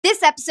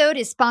This episode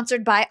is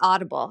sponsored by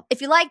Audible. If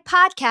you like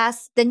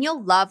podcasts, then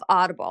you'll love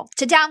Audible.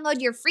 To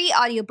download your free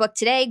audiobook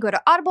today, go to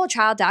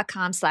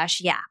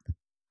audibletrial.com/yap.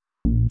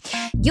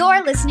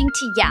 You're listening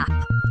to Yap,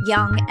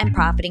 Young and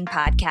Profiting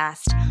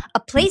Podcast, a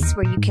place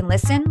where you can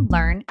listen,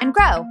 learn, and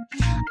grow.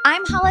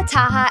 I'm Hala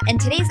Taha,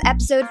 and today's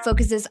episode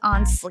focuses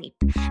on sleep,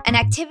 an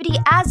activity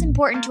as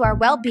important to our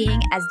well-being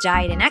as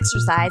diet and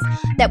exercise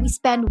that we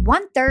spend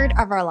 1/3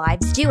 of our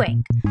lives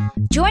doing.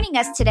 Joining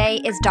us today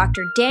is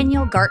Dr.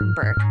 Daniel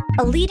Gartenberg,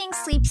 a leading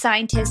sleep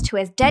scientist who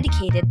has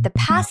dedicated the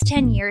past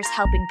 10 years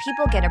helping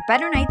people get a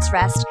better night's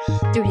rest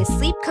through his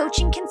sleep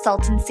coaching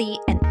consultancy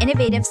and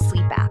innovative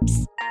sleep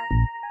apps.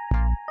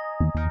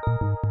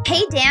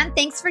 Hey, Dan,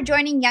 thanks for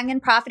joining Young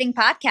and Profiting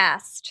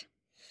Podcast.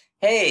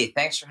 Hey,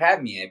 thanks for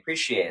having me. I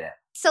appreciate it.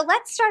 So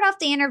let's start off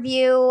the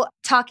interview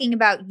talking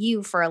about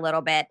you for a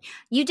little bit.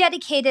 You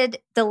dedicated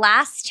the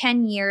last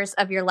 10 years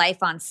of your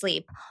life on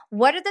sleep.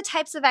 What are the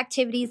types of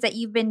activities that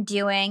you've been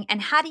doing,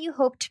 and how do you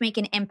hope to make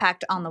an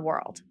impact on the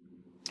world?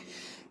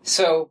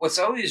 So what's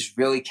always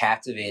really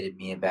captivated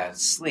me about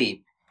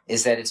sleep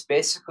is that it's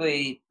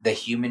basically the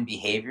human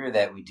behavior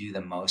that we do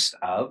the most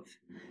of.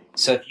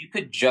 So if you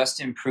could just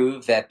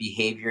improve that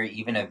behavior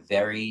even a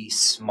very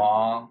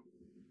small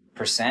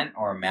percent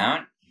or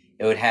amount,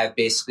 it would have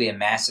basically a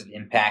massive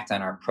impact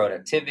on our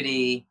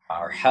productivity,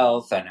 our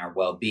health, and our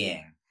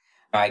well-being.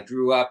 I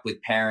grew up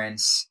with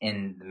parents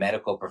in the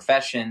medical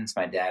professions.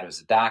 My dad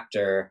was a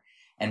doctor.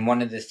 And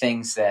one of the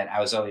things that I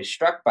was always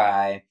struck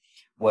by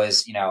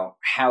was,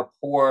 how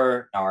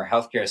poor our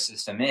healthcare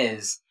system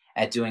is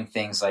at doing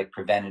things like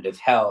preventative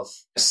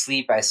health.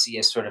 Sleep, I see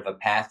as sort of a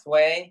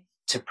pathway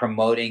to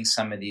promoting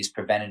some of these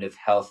preventative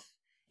health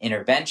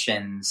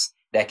interventions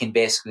that can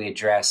basically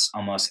address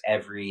almost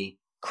every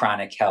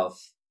chronic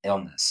health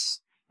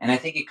illness. And I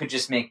think it could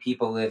just make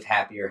people live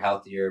happier,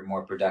 healthier,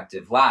 more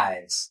productive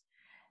lives.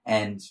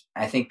 And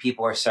I think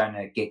people are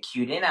starting to get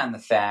cued in on the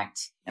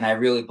fact, and I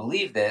really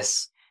believe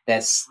this,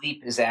 that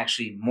sleep is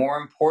actually more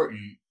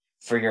important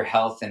for your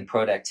health and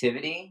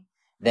productivity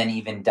than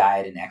even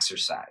diet and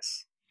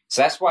exercise.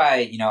 So that's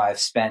why,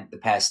 I've spent the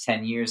past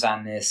 10 years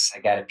on this.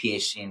 I got a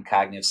PhD in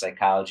cognitive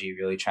psychology,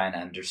 really trying to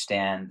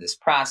understand this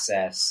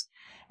process,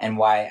 and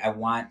why I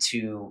want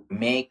to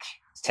make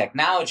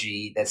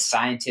technology that's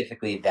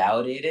scientifically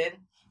validated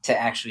to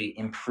actually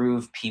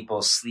improve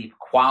people's sleep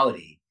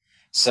quality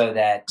so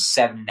that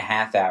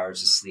 7.5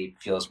 hours of sleep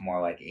feels more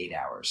like 8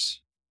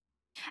 hours.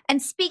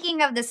 And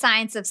speaking of the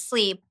science of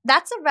sleep,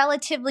 that's a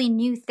relatively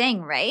new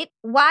thing, right?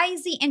 Why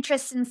is the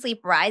interest in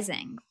sleep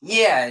rising?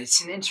 Yeah,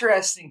 it's an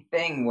interesting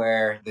thing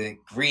where the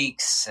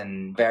Greeks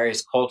and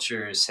various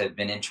cultures have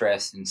been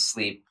interested in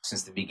sleep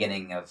since the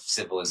beginning of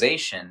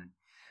civilization.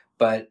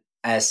 But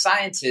as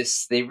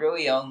scientists, they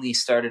really only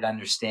started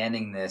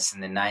understanding this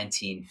in the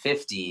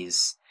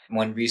 1950s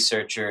when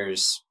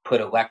researchers put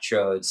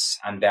electrodes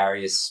on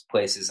various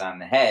places on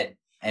the head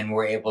and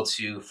were able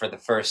to, for the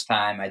first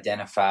time,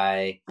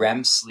 identify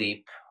REM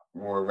sleep,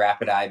 or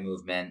rapid eye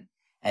movement,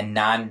 and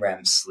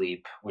non-REM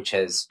sleep, which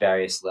has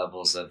various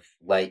levels of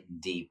light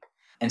and deep.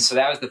 And so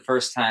that was the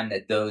first time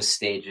that those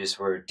stages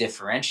were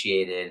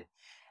differentiated.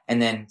 And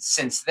then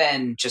since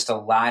then, just a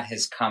lot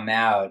has come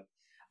out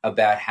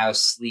about how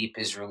sleep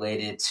is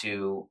related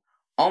to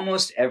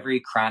almost every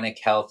chronic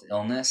health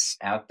illness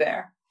out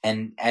there.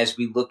 And as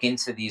we look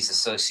into these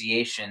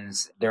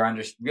associations,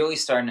 they're really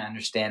starting to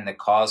understand the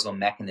causal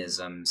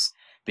mechanisms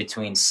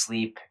between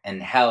sleep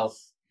and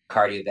health,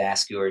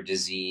 cardiovascular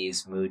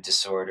disease, mood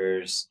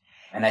disorders.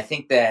 And I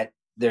think that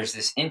there's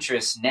this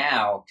interest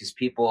now because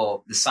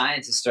the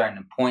science is starting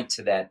to point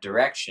to that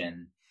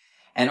direction.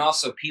 And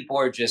also people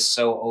are just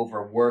so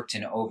overworked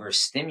and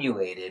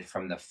overstimulated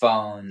from the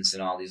phones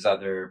and all these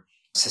other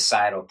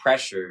societal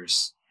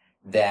pressures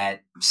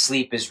that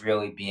sleep is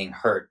really being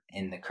hurt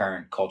in the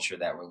current culture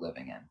that we're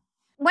living in.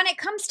 When it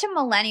comes to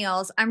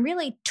millennials, I'm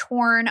really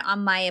torn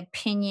on my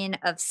opinion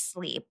of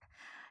sleep.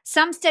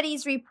 Some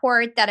studies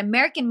report that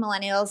American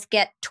millennials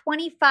get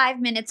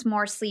 25 minutes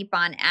more sleep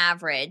on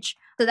average.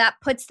 So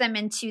that puts them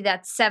into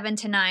that 7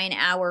 to 9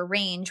 hour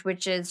range,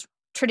 which is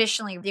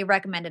traditionally the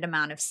recommended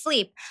amount of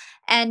sleep.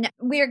 And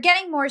we're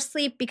getting more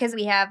sleep because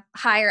we have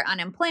higher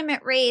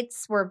unemployment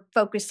rates. We're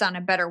focused on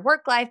a better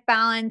work-life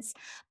balance.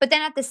 But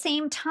then at the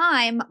same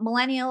time,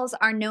 millennials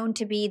are known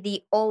to be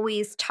the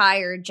always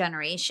tired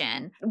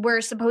generation. We're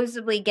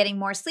supposedly getting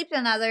more sleep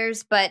than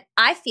others, but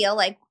I feel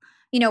like,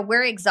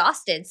 we're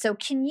exhausted. So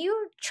can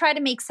you try to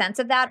make sense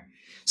of that?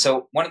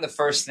 So one of the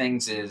first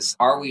things is,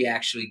 are we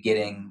actually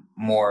getting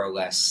more or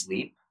less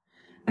sleep?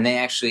 And they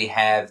actually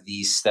have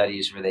these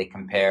studies where they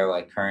compare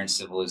like current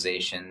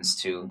civilizations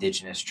to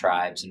indigenous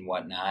tribes and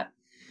whatnot.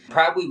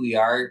 Probably we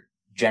are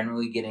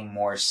generally getting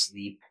more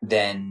sleep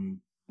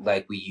than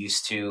like we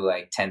used to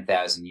like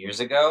 10,000 years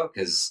ago,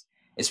 because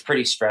it's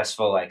pretty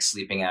stressful, like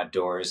sleeping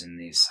outdoors in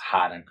these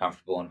hot,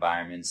 uncomfortable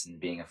environments and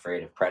being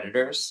afraid of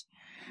predators.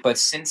 But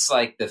since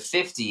like the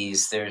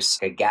 50s, there's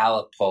a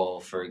Gallup poll,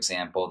 for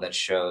example, that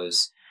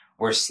shows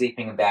we're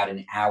sleeping about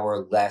an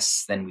hour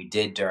less than we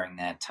did during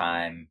that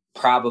time,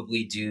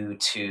 probably due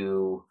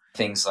to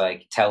things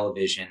like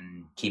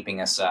television keeping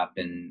us up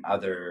and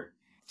other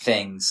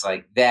things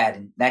like that.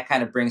 And that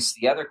kind of brings to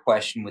the other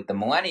question with the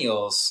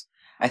millennials.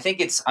 I think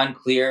it's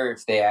unclear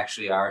if they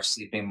actually are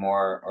sleeping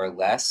more or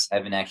less. I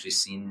haven't actually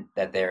seen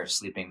that they're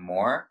sleeping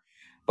more.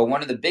 But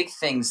one of the big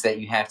things that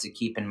you have to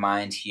keep in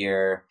mind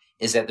here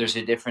is that there's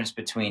a difference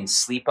between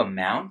sleep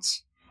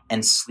amount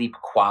and sleep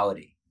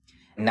quality.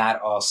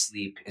 Not all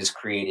sleep is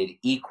created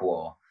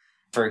equal.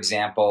 For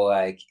example,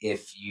 like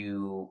if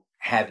you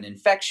have an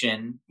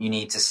infection, you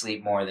need to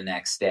sleep more the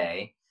next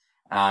day.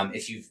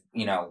 If you've,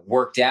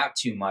 worked out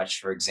too much,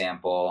 for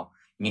example,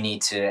 you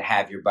need to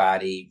have your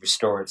body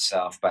restore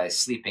itself by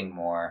sleeping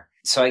more.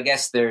 So I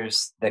guess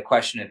there's the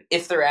question of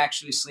if they're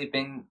actually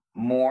sleeping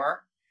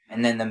more.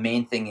 And then the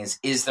main thing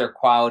is their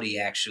quality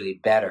actually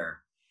better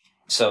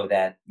so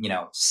that,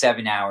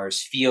 7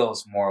 hours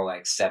feels more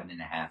like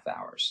 7.5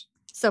 hours.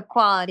 So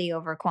quality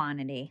over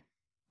quantity.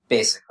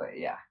 Basically,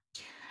 yeah.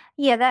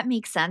 Yeah, that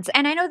makes sense.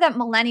 And I know that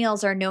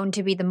millennials are known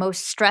to be the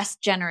most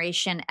stressed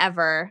generation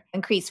ever.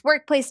 Increased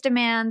workplace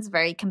demands,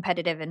 very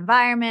competitive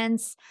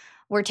environments.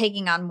 We're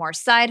taking on more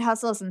side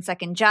hustles and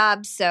second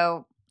jobs.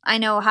 So I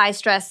know high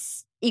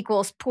stress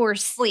equals poor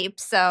sleep.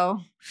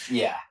 So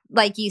yeah,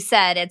 like you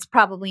said, it's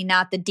probably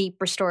not the deep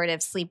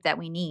restorative sleep that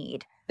we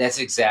need. That's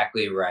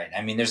exactly right.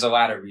 I mean, there's a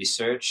lot of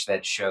research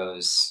that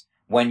shows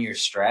when you're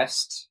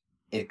stressed,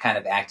 it kind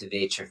of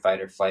activates your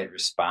fight or flight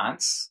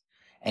response,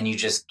 and you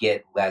just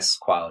get less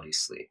quality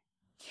sleep.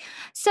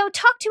 So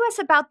talk to us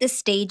about the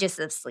stages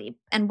of sleep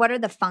and what are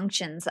the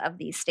functions of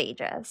these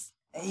stages?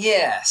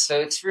 Yeah, so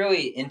it's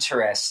really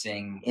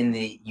interesting. In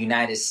the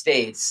United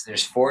States,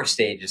 there's 4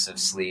 stages of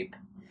sleep.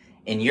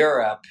 In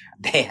Europe,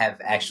 they have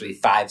actually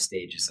 5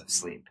 stages of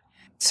sleep.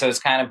 So it's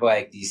kind of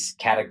like these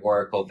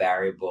categorical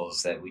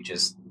variables that we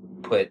just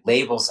put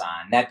labels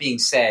on. That being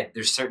said,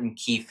 there's certain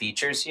key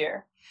features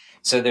here.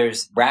 So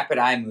there's rapid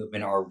eye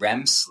movement or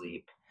REM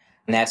sleep,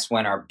 and that's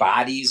when our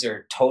bodies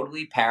are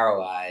totally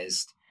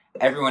paralyzed.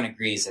 Everyone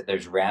agrees that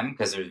there's REM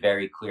because there's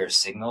very clear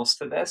signals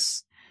to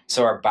this.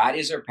 So our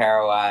bodies are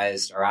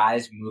paralyzed, our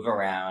eyes move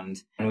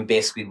around, and we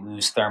basically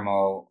lose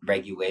thermal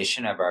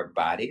regulation of our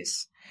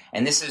bodies.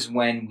 And this is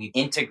when we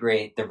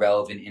integrate the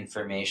relevant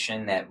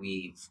information that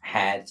we've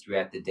had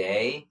throughout the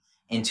day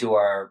into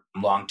our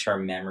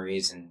long-term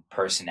memories and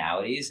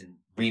personalities and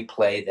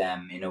replay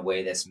them in a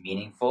way that's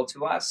meaningful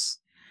to us.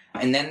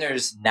 And then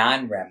there's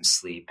non-REM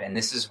sleep. And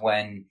this is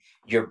when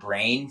your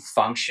brain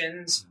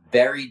functions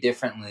very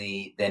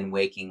differently than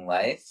waking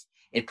life.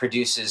 It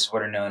produces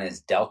what are known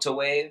as delta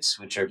waves,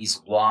 which are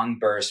these long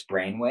burst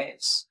brain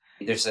waves.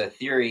 There's a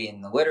theory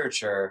in the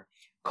literature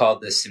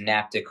called the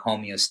synaptic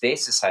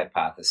homeostasis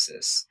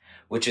hypothesis,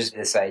 which is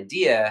this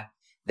idea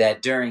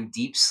that during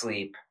deep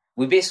sleep,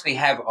 we basically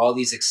have all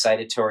these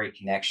excitatory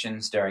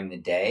connections during the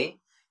day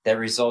that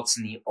results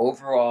in the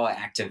overall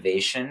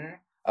activation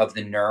of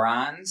the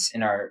neurons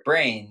in our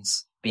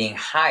brains being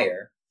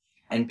higher.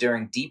 And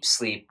during deep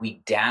sleep,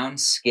 we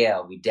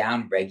downscale, we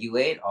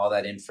downregulate all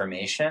that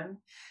information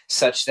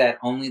such that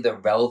only the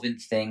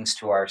relevant things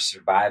to our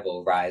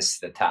survival rise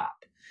to the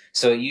top.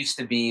 So it used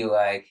to be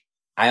like,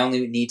 I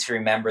only need to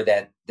remember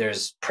that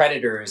there's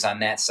predators on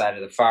that side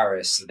of the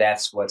forest. So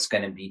that's what's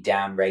going to be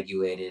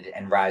downregulated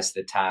and rise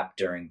to the top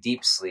during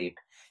deep sleep.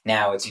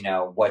 Now it's,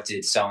 what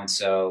did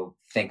so-and-so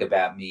think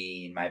about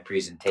me in my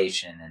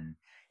presentation and,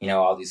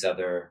 all these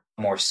other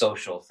more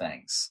social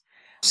things.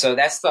 So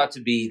that's thought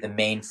to be the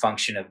main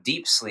function of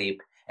deep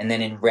sleep. And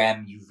then in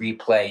REM, you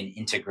replay and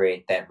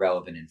integrate that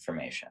relevant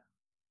information.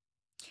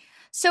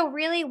 So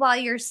really, while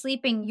you're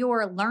sleeping,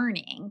 you're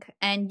learning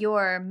and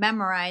you're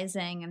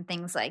memorizing and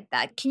things like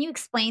that. Can you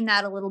explain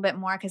that a little bit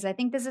more? Because I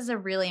think this is a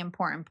really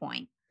important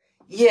point.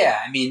 Yeah,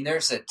 I mean,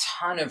 there's a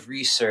ton of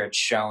research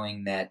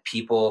showing that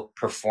people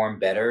perform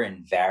better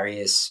in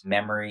various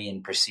memory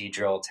and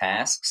procedural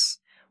tasks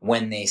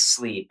when they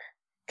sleep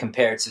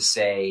compared to,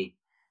 say,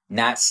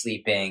 not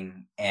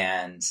sleeping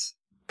and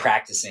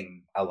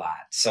practicing a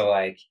lot. So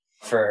like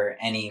for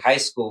any high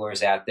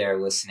schoolers out there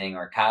listening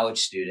or college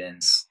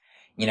students,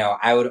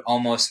 I would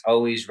almost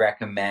always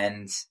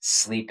recommend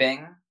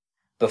sleeping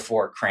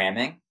before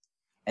cramming.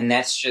 And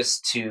that's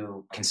just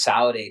to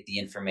consolidate the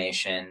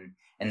information.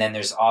 And then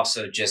there's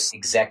also just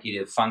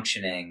executive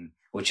functioning,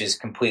 which is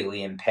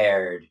completely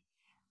impaired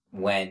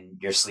when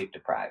you're sleep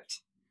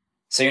deprived.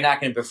 So you're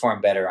not going to perform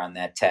better on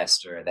that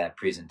test or that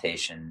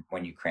presentation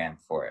when you cram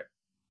for it.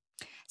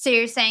 So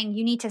you're saying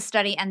you need to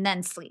study and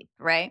then sleep,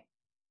 right?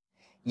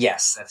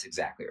 Yes, that's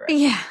exactly right.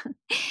 Yeah.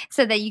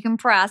 So that you can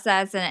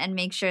process and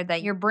make sure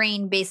that your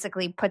brain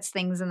basically puts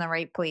things in the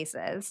right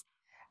places.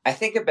 I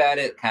think about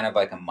it kind of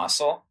like a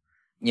muscle.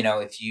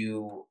 If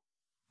you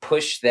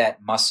push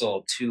that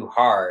muscle too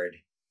hard,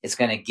 it's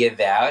going to give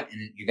out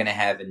and you're going to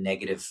have a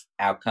negative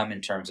outcome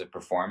in terms of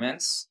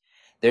performance.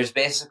 There's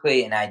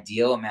basically an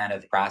ideal amount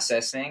of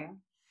processing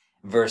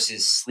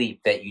versus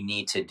sleep that you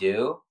need to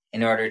do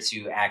in order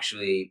to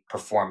actually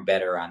perform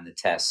better on the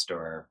test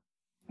or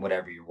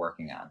whatever you're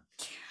working on.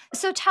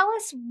 So tell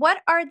us, what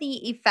are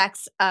the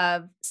effects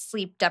of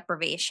sleep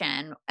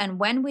deprivation, and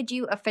when would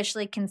you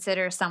officially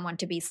consider someone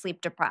to be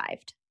sleep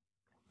deprived?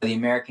 The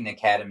American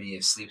Academy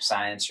of Sleep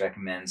Science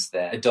recommends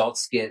that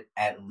adults get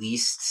at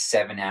least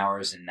 7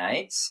 hours a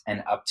night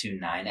and up to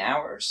 9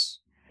 hours.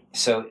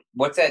 So,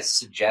 what that's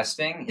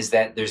suggesting is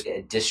that there's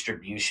a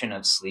distribution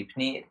of sleep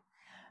need.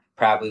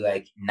 Probably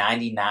like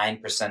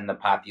 99% of the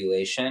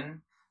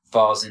population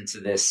falls into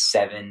this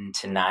 7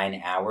 to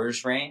 9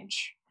 hours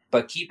range.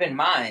 But keep in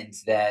mind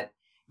that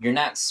you're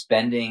not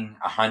spending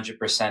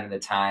 100% of the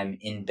time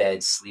in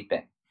bed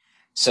sleeping.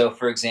 So,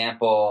 for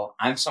example,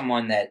 I'm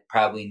someone that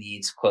probably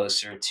needs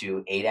closer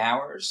to 8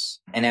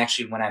 hours. And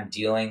actually, when I'm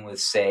dealing with,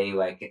 say,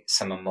 like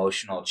some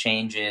emotional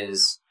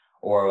changes,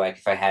 or like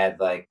if I had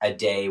like a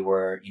day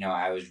where,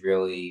 I was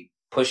really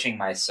pushing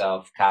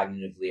myself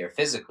cognitively or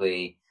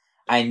physically,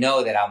 I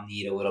know that I'll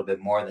need a little bit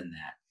more than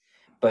that.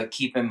 But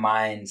keep in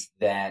mind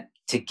that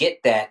to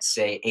get that,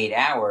 say, 8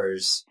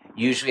 hours,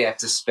 usually I have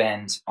to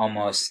spend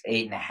almost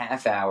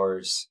 8.5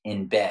 hours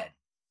in bed,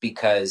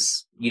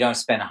 because you don't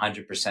spend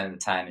 100% of the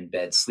time in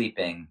bed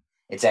sleeping.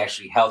 It's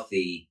actually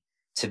healthy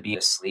to be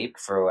asleep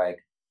for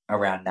like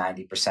around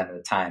 90% of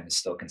the time is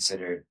still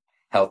considered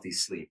healthy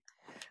sleep.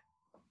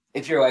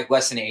 If you're like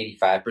less than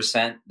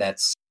 85%,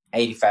 that's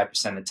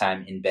 85% of the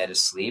time in bed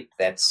asleep.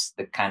 That's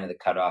the kind of the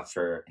cutoff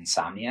for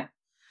insomnia.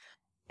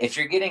 If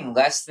you're getting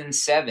less than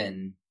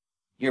 7,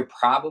 you're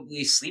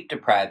probably sleep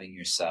depriving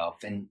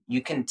yourself. And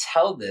you can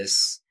tell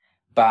this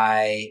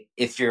by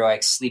if you're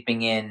like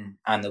sleeping in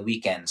on the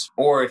weekends,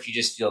 or if you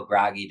just feel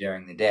groggy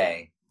during the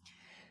day.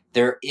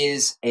 There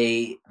is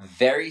a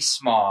very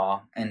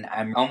small, and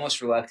I'm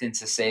almost reluctant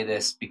to say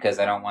this because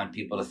I don't want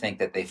people to think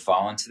that they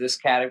fall into this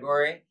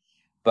category,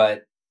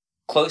 but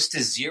close to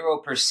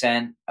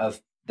 0%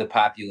 of the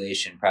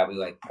population, probably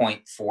like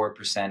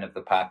 0.4% of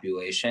the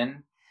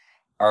population,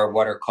 are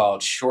what are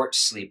called short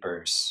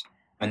sleepers.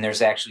 And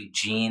there's actually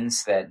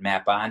genes that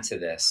map onto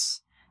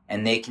this,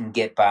 and they can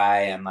get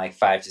by on like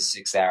 5 to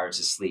 6 hours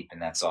of sleep,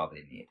 and that's all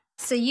they need.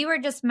 So you were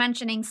just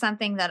mentioning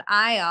something that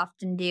I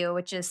often do,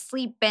 which is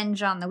sleep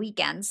binge on the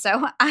weekends.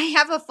 So I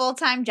have a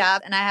full-time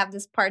job and I have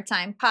this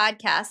part-time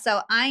podcast.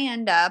 So I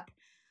end up,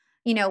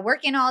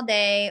 working all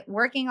day,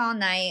 working all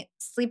night,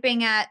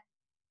 sleeping at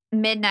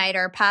midnight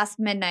or past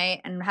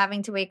midnight, and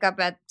having to wake up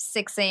at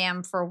 6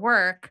 a.m. for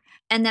work.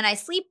 And then I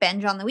sleep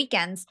binge on the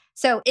weekends.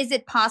 So is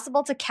it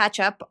possible to catch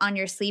up on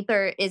your sleep,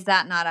 or is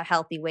that not a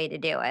healthy way to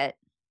do it?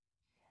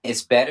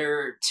 It's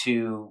better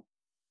to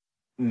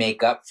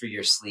make up for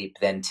your sleep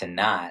than to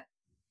not.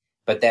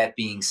 But that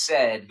being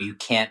said, you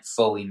can't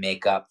fully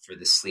make up for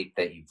the sleep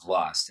that you've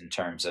lost in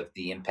terms of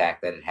the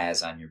impact that it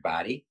has on your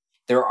body.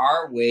 There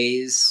are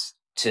ways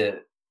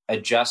to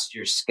adjust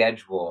your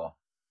schedule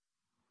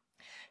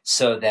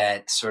so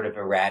that sort of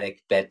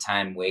erratic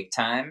bedtime, wake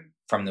time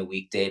from the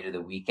weekday to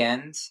the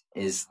weekend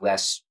is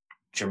less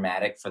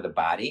dramatic for the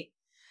body.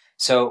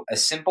 So a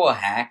simple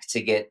hack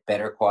to get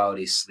better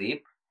quality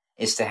sleep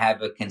is to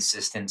have a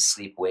consistent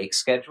sleep-wake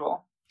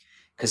schedule,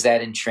 because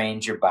that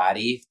entrains your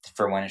body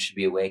for when it should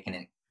be awake and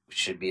it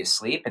should be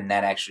asleep, and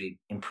that actually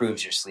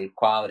improves your sleep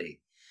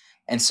quality.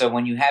 And so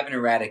when you have an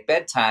erratic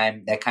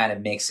bedtime, that kind of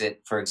makes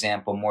it, for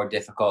example, more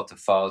difficult to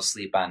fall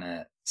asleep on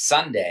a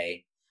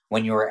Sunday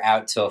when you were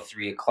out till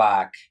 3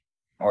 o'clock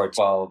or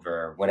 12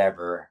 or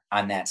whatever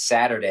on that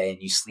Saturday,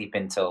 and you sleep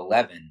until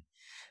 11.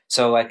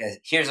 So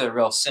here's a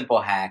real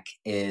simple hack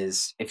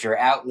is if you're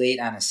out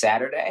late on a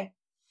Saturday,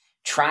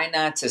 try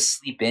not to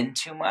sleep in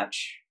too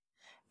much,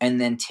 and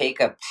then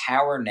take a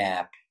power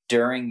nap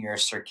during your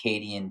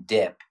circadian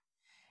dip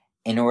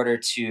in order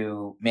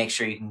to make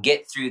sure you can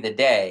get through the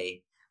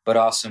day, but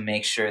also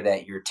make sure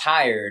that you're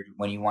tired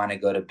when you want to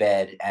go to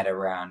bed at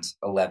around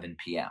 11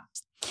 p.m.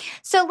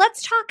 So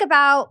let's talk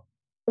about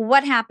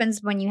what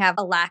happens when you have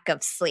a lack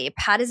of sleep.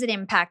 How does it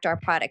impact our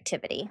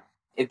productivity?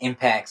 It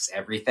impacts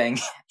everything.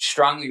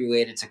 Strongly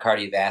related to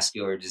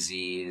cardiovascular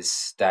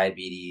disease,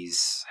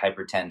 diabetes,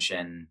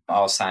 hypertension,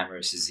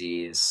 Alzheimer's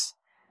disease.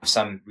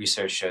 Some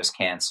research shows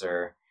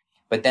cancer.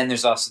 But then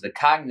there's also the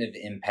cognitive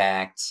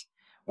impact,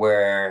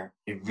 where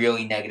it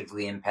really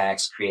negatively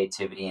impacts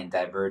creativity and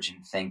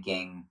divergent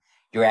thinking.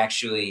 You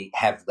actually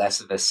have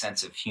less of a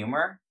sense of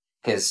humor,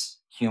 because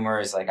humor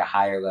is like a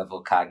higher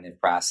level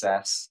cognitive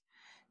process.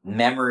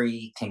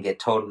 Memory can get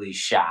totally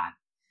shot.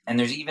 And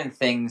there's even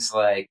things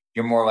like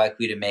you're more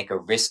likely to make a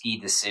risky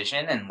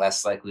decision and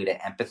less likely to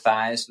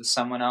empathize with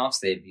someone else.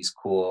 They have these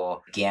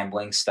cool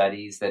gambling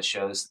studies that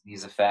shows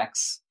these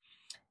effects.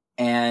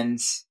 And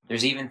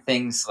there's even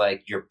things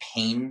like your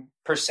pain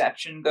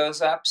perception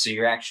goes up. So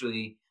you're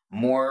actually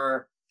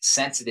more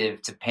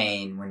sensitive to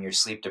pain when you're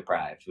sleep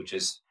deprived, which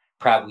is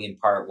probably in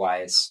part why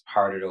it's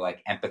harder to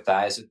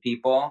empathize with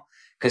people,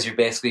 because you're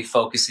basically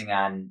focusing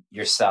on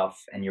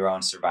yourself and your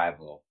own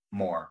survival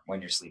more when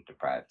you're sleep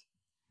deprived.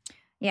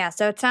 Yeah,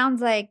 so it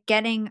sounds like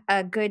getting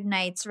a good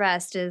night's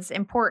rest is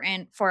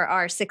important for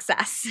our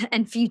success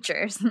and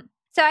futures.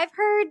 So I've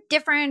heard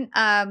different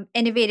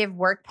innovative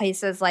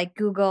workplaces like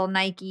Google,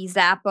 Nike,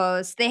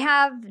 Zappos. They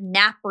have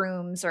nap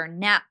rooms or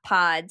nap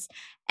pods,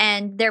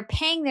 and they're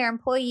paying their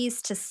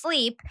employees to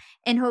sleep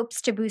in hopes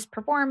to boost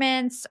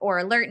performance or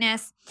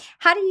alertness.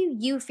 How do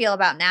you feel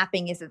about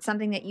napping? Is it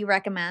something that you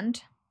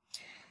recommend?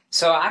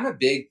 So I'm a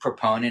big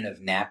proponent of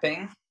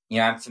napping.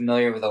 I'm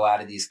familiar with a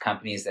lot of these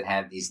companies that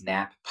have these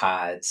nap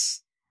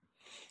pods.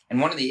 And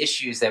one of the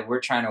issues that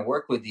we're trying to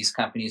work with these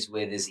companies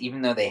with is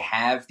even though they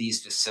have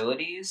these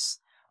facilities,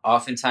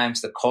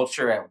 oftentimes the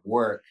culture at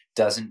work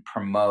doesn't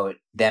promote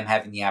them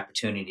having the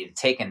opportunity to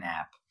take a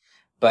nap.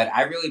 But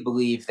I really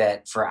believe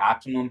that for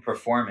optimum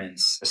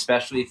performance,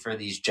 especially for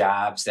these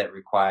jobs that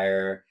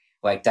require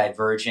like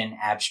divergent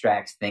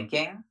abstract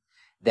thinking,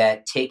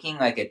 that taking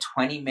like a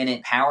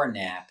 20-minute power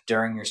nap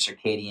during your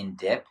circadian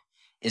dip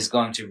is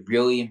going to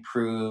really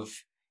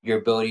improve your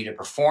ability to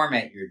perform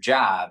at your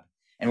job.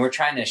 And we're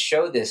trying to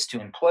show this to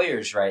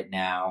employers right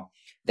now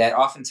that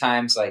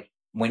oftentimes, like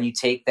when you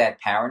take that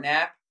power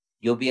nap,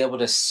 you'll be able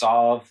to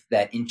solve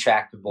that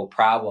intractable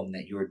problem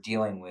that you were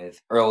dealing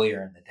with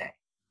earlier in the day.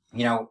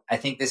 I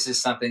think this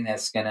is something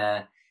that's going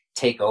to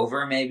take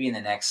over maybe in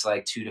the next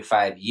like 2 to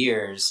 5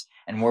 years.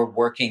 And we're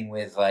working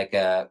with like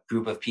a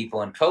group of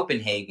people in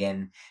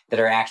Copenhagen that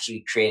are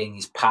actually creating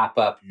these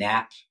pop-up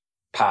nap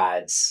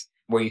pods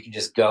where you can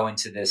just go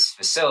into this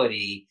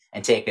facility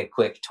and take a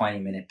quick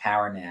 20-minute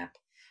power nap.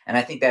 And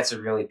I think that's a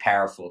really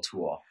powerful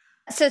tool.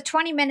 So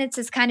 20 minutes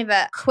is kind of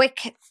a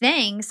quick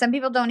thing. Some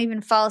people don't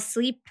even fall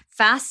asleep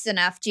fast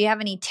enough. Do you have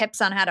any tips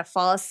on how to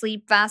fall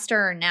asleep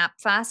faster or nap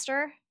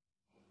faster?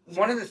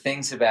 One of the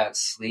things about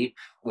sleep,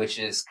 which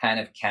is kind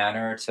of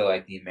counter to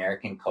like the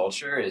American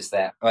culture, is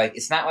that like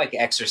it's not like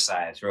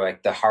exercise where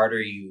like the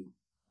harder you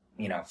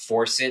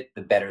force it,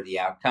 the better the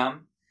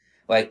outcome.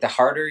 Like the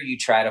harder you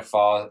try to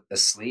fall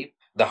asleep,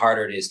 the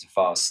harder it is to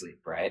fall asleep,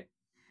 right?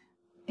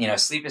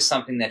 Sleep is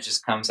something that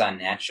just comes on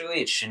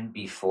naturally. It shouldn't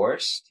be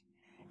forced.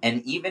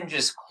 And even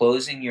just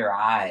closing your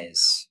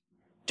eyes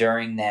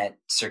during that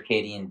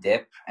circadian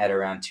dip at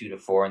around 2 to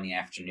 4 in the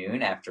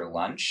afternoon after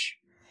lunch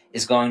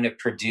is going to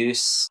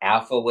produce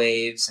alpha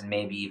waves and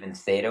maybe even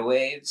theta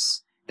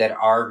waves that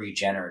are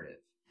regenerative.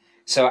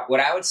 So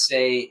what I would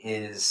say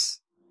is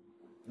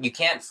you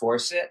can't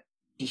force it.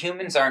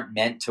 Humans aren't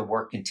meant to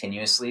work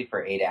continuously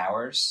for 8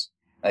 hours.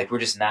 Like we're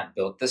just not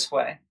built this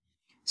way.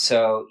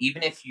 So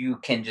even if you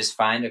can just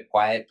find a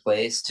quiet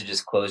place to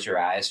just close your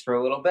eyes for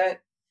a little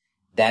bit,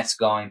 that's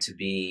going to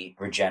be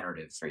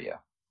regenerative for you.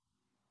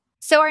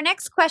 So our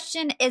next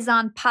question is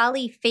on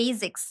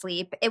polyphasic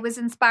sleep. It was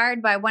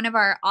inspired by one of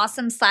our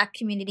awesome Slack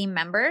community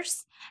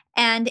members.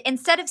 And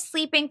instead of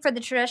sleeping for the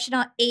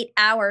traditional 8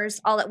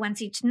 hours all at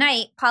once each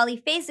night,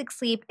 polyphasic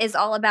sleep is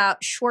all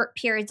about short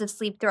periods of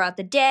sleep throughout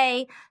the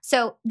day.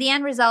 So the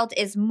end result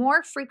is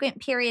more frequent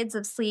periods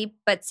of sleep,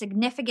 but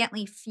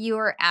significantly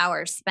fewer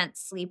hours spent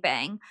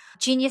sleeping.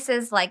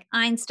 Geniuses like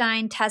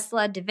Einstein,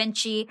 Tesla, Da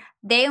Vinci,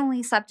 they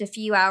only slept a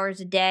few hours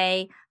a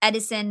day.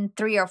 Edison,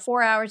 3 or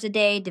 4 hours a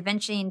day. Da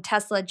Vinci and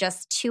Tesla,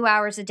 just 2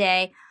 hours a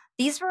day.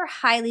 These were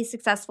highly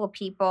successful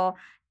people.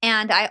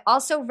 And I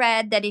also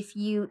read that if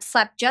you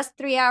slept just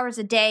 3 hours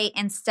a day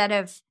instead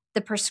of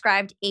the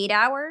prescribed 8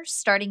 hours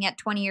starting at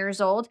 20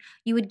 years old,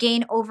 you would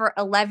gain over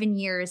 11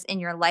 years in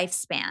your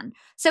lifespan.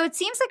 So it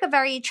seems like a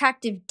very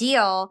attractive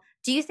deal.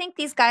 Do you think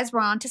these guys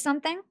were onto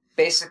something?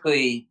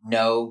 Basically,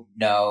 no,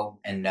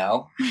 and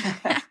no.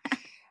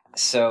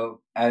 So,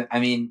 I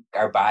mean,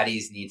 our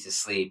bodies need to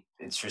sleep.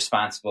 It's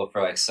responsible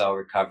for like cell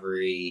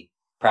recovery,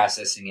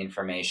 processing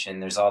information.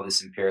 There's all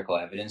this empirical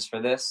evidence for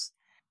this.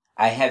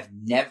 I have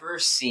never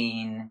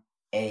seen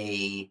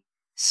a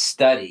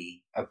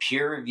study, a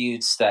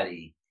peer-reviewed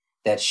study,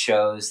 that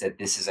shows that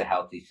this is a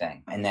healthy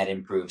thing and that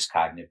improves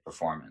cognitive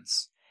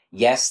performance.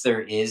 Yes,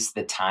 there is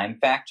the time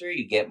factor.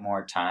 You get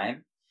more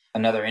time.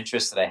 Another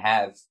interest that I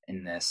have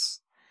in this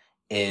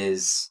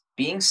is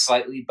being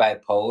slightly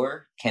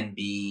bipolar can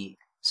be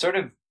sort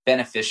of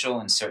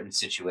beneficial in certain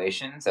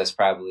situations. That's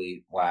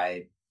probably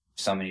why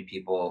so many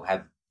people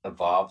have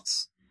evolved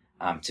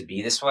to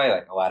be this way.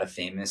 Like a lot of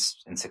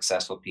famous and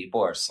successful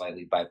people are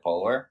slightly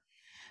bipolar.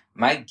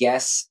 My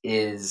guess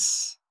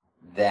is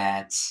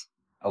that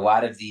a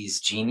lot of these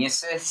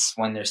geniuses,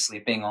 when they're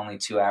sleeping only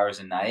 2 hours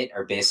a night,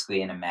 are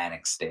basically in a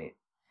manic state.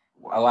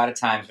 A lot of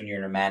times when you're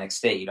in a manic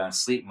state, you don't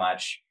sleep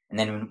much. And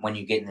then when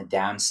you get in the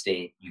down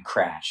state, you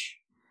crash.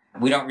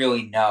 We don't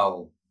really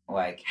know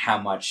like how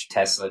much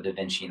Tesla, Da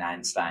Vinci, and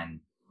Einstein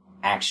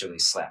actually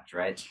slept,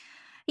 right?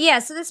 Yeah,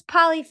 so this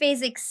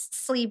polyphasic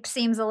sleep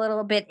seems a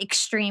little bit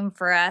extreme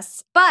for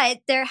us, but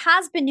there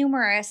has been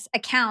numerous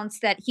accounts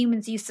that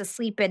humans used to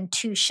sleep in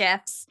 2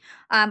 shifts.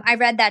 I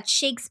read that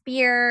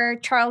Shakespeare,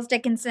 Charles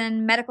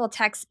Dickinson, medical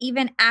texts,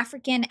 even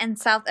African and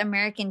South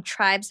American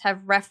tribes have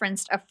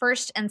referenced a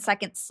first and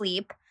second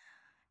sleep.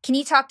 Can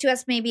you talk to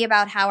us maybe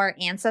about how our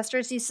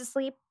ancestors used to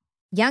sleep?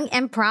 Young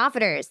and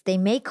profiters, they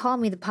may call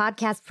me the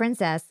podcast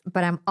princess,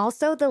 but I'm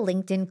also the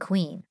LinkedIn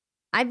queen.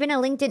 I've been a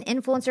LinkedIn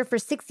influencer for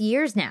 6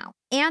 years now,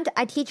 and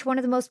I teach one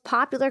of the most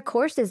popular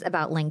courses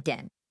about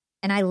LinkedIn.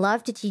 And I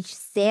love to teach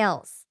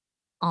sales.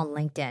 on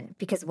LinkedIn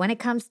because when it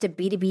comes to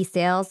B2B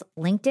sales,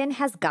 LinkedIn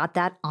has got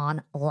that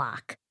on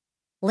lock.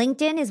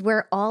 LinkedIn is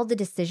where all the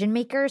decision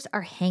makers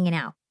are hanging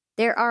out.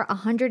 There are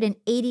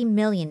 180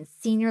 million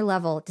senior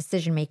level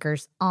decision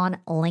makers on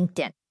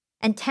LinkedIn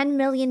and 10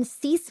 million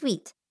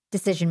C-suite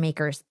decision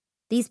makers.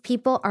 These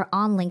people are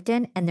on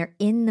LinkedIn and they're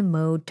in the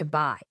mode to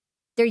buy.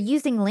 They're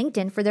using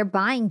LinkedIn for their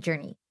buying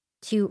journey,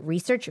 to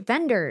research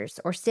vendors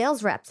or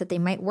sales reps that they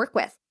might work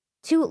with,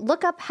 to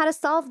look up how to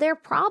solve their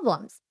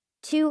problems,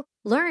 to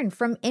learn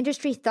from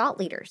industry thought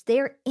leaders. They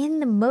are in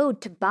the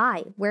mode to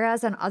buy,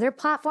 whereas on other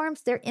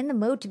platforms, they're in the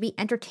mode to be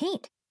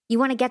entertained. You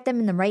want to get them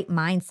in the right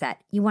mindset.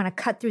 You want to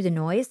cut through the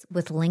noise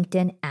with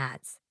LinkedIn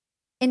ads.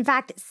 In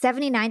fact,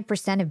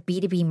 79% of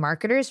B2B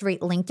marketers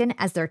rate LinkedIn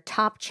as their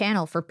top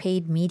channel for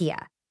paid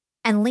media.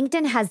 And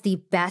LinkedIn has the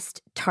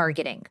best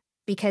targeting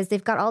because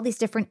they've got all these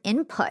different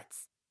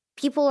inputs.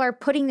 People are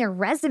putting their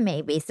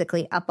resume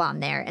basically up on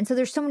there. And so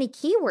there's so many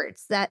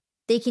keywords that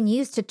they can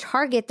use to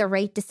target the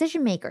right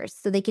decision makers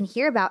so they can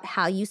hear about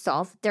how you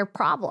solve their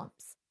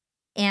problems.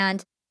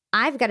 And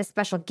I've got a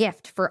special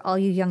gift for all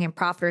you young and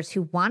profiters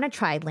who want to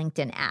try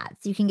LinkedIn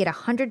ads. You can get a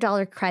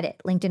 $100 credit.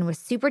 LinkedIn was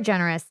super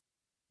generous.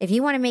 If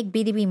you want to make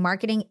B2B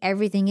marketing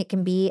everything it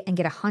can be and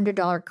get a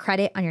 $100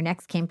 credit on your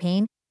next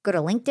campaign, go to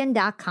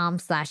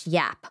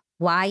linkedin.com/YAP,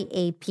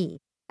 Y-A-P.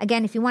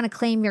 Again, if you want to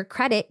claim your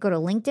credit, go to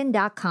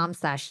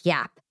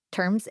linkedin.com/YAP.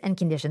 Terms and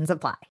conditions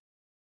apply.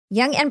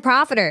 Young and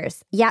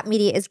profiters, Yap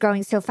Media is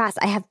growing so fast.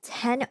 I have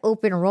 10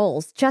 open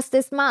roles just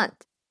this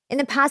month. In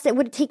the past, it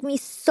would take me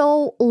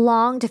so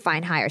long to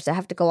find hires. I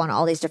have to go on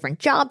all these different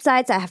job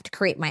sites. I have to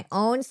create my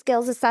own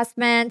skills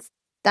assessments.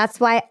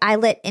 That's why I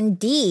let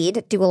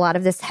Indeed do a lot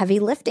of this heavy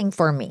lifting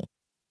for me.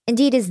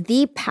 Indeed is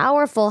the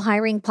powerful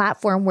hiring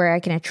platform where I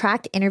can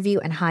attract, interview,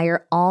 and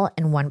hire all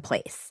in one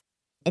place.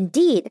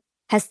 Indeed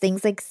has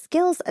things like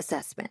skills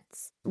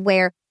assessments,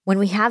 where when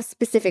we have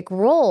specific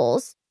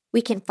roles,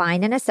 we can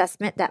find an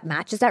assessment that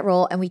matches that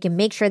role and we can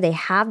make sure they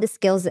have the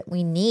skills that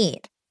we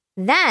need.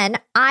 Then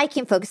I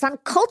can focus on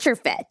culture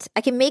fit.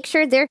 I can make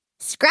sure they're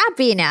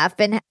scrappy enough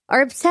and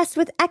are obsessed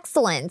with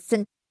excellence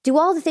and do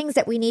all the things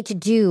that we need to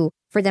do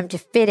for them to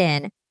fit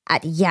in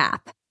at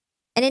Yap.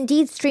 And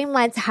Indeed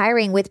streamlines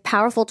hiring with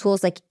powerful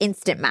tools like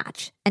Instant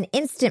Match. An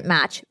Instant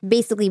Match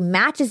basically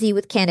matches you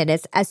with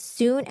candidates as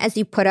soon as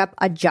you put up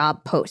a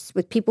job post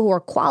with people who are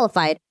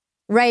qualified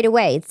right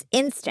away. It's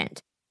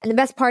instant. And the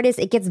best part is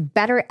it gets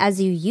better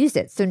as you use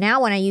it. So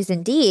now when I use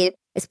Indeed,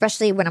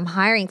 especially when I'm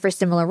hiring for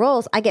similar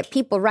roles, I get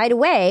people right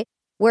away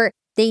where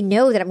they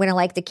know that I'm going to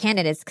like the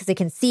candidates because they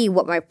can see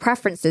what my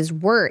preferences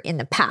were in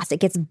the past. It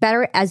gets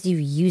better as you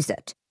use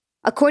it.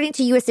 According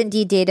to US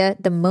Indeed data,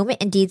 the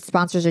moment Indeed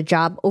sponsors a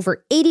job,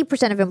 over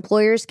 80% of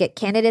employers get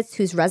candidates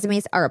whose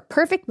resumes are a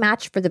perfect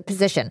match for the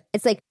position.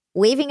 It's like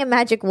waving a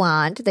magic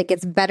wand that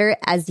gets better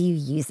as you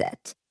use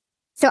it.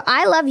 So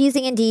I love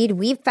using Indeed.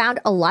 We've found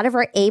a lot of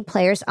our A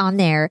players on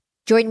there.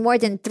 Join more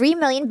than 3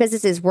 million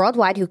businesses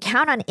worldwide who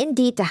count on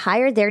Indeed to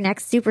hire their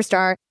next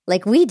superstar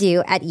like we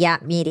do at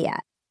Yap Media.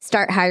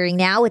 Start hiring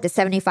now with a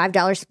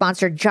 $75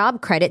 sponsored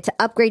job credit to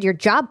upgrade your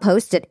job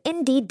post at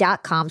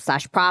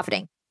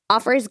Indeed.com/profiting.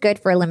 Offer is good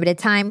for a limited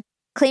time.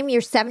 Claim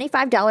your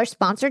 $75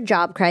 sponsored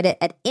job credit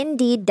at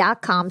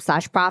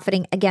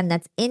Indeed.com/profiting. Again,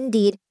 that's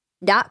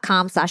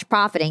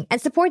Indeed.com/profiting.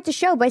 And support the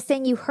show by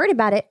saying you heard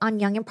about it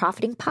on Young and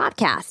Profiting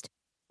Podcast.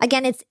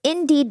 Again, it's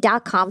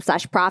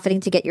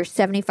Indeed.com/profiting to get your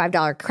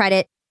 $75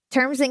 credit.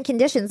 Terms and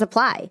conditions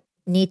apply.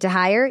 Need to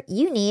hire?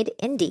 You need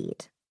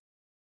Indeed.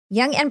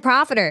 Young and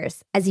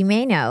profiters, as you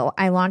may know,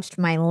 I launched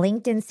my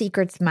LinkedIn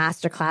Secrets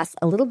Masterclass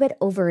a little bit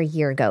over a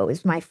year ago. It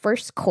was my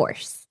first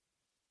course.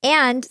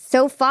 And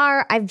so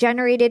far, I've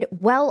generated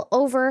well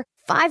over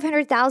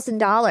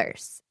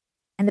 $500,000.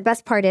 And the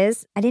best part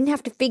is I didn't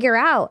have to figure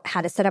out how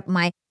to set up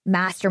my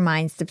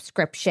mastermind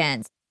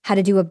subscriptions, how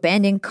to do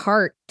abandoned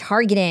cart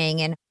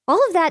targeting, and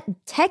all of that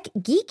tech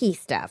geeky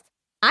stuff.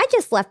 I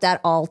just left that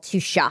all to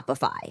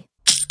Shopify.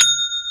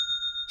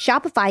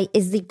 Shopify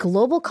is the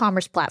global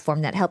commerce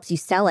platform that helps you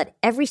sell at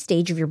every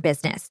stage of your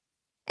business.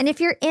 And if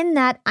you're in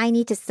that I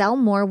need to sell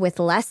more with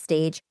less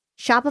stage,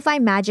 Shopify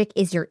Magic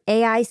is your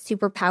AI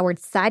superpowered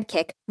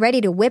sidekick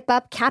ready to whip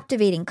up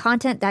captivating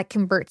content that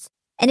converts.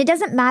 And it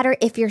doesn't matter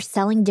if you're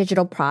selling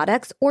digital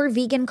products or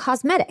vegan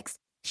cosmetics.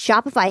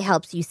 Shopify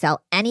helps you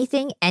sell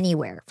anything,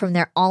 anywhere, from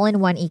their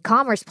all-in-one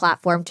e-commerce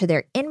platform to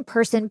their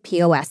in-person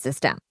POS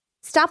system.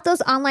 Stop those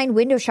online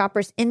window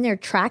shoppers in their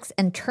tracks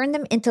and turn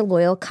them into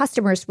loyal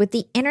customers with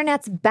the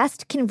internet's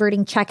best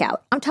converting checkout.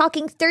 I'm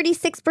talking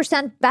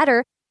 36%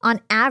 better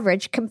on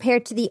average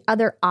compared to the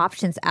other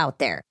options out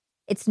there.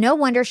 It's no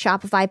wonder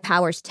Shopify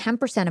powers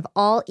 10% of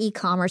all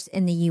e-commerce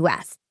in the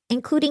US,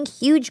 including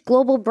huge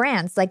global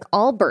brands like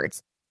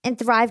Allbirds and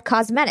Thrive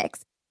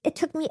Cosmetics. It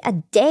took me a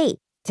day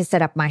to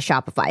set up my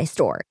Shopify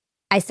store.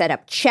 I set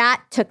up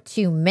chat, took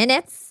 2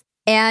 minutes,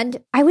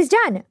 and I was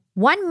done.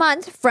 1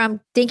 month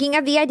from thinking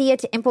of the idea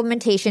to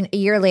implementation, a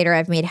year later,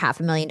 I've made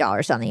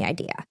 $500,000 on the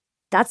idea.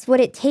 That's what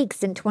it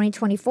takes in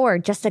 2024,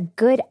 just a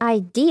good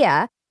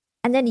idea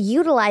and then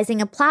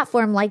utilizing a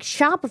platform like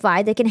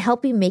Shopify that can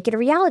help you make it a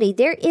reality.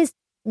 There is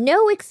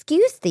no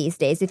excuse these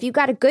days. If you've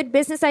got a good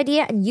business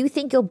idea and you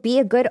think you'll be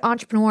a good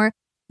entrepreneur,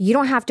 you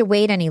don't have to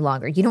wait any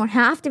longer. You don't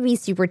have to be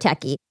super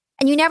techie,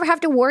 and you never have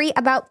to worry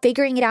about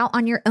figuring it out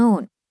on your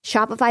own.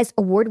 Shopify's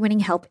award-winning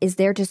help is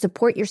there to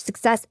support your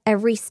success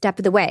every step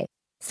of the way.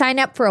 Sign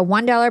up for a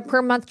 $1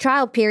 per month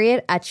trial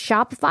period at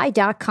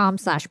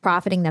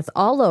shopify.com/profiting. That's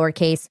all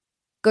lowercase.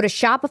 Go to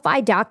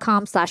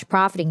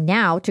shopify.com/profiting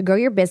now to grow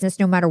your business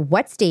no matter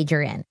what stage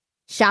you're in.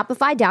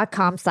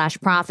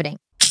 Shopify.com/profiting.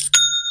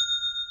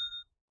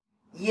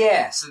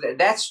 Yeah, so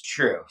that's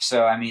true.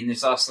 So, I mean,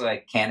 there's also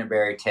like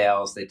Canterbury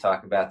Tales. They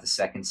talk about the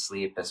second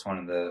sleep. That's one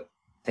of the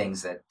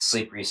things that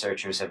sleep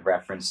researchers have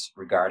referenced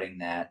regarding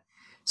that.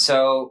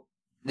 So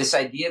this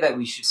idea that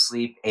we should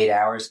sleep 8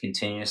 hours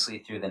continuously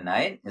through the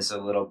night is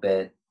a little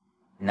bit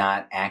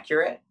not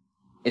accurate.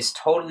 It's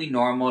totally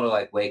normal to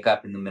like wake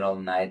up in the middle of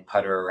the night,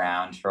 putter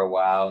around for a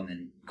while, and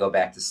then go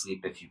back to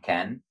sleep if you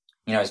can.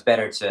 You know, it's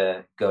better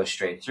to go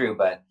straight through,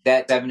 but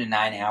that 7 to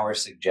 9 hour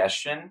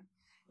suggestion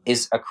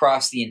is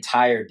across the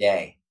entire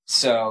day.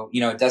 So,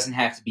 you know, it doesn't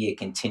have to be a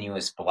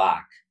continuous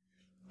block.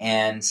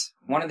 And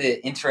one of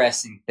the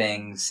interesting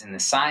things in the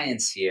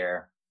science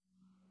here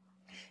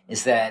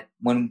is that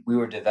when we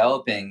were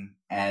developing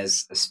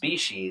as a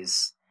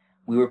species,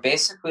 we were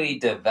basically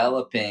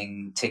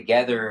developing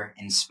together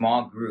in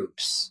small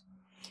groups.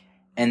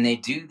 And they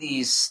do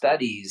these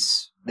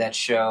studies that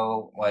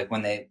show, like,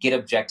 when they get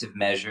objective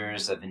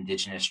measures of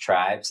indigenous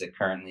tribes that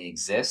currently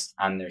exist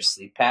on their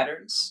sleep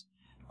patterns,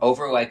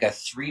 over like a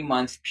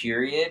 3-month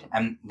period,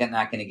 I'm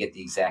not going to get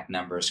the exact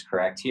numbers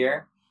correct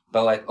here,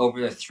 but like over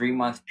the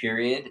 3-month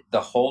period,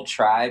 the whole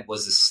tribe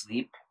was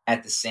asleep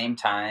at the same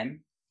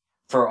time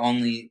for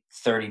only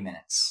 30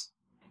 minutes.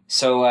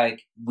 So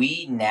like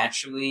we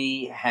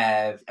naturally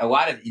have a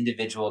lot of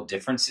individual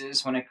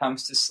differences when it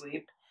comes to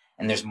sleep.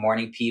 And there's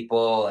morning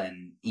people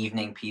and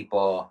evening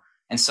people.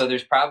 And so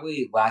there's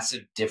probably lots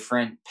of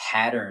different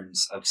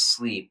patterns of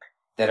sleep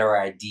that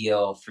are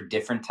ideal for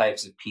different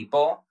types of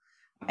people.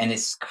 And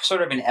it's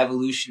sort of an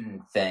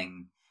evolution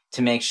thing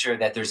to make sure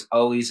that there's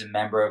always a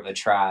member of a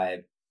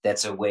tribe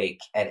that's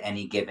awake at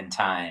any given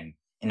time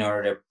in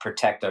order to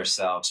protect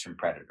ourselves from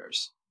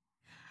predators.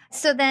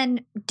 So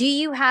then, do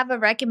you have a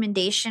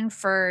recommendation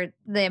for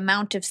the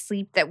amount of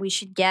sleep that we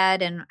should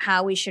get and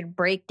how we should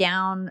break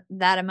down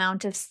that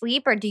amount of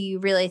sleep? Or do you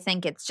really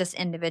think it's just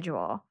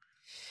individual?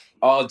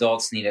 All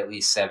adults need at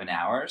least 7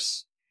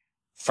 hours.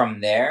 From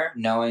there,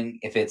 knowing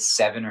if it's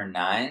 7 or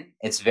 9,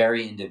 it's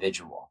very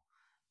individual.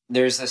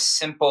 There's a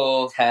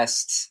simple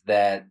test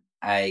that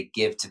I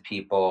give to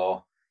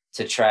people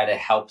to try to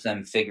help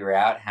them figure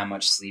out how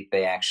much sleep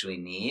they actually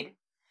need.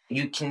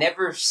 You can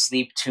never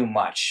sleep too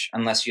much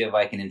unless you have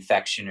like an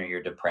infection or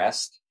you're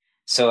depressed.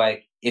 So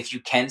like if you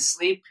can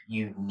sleep,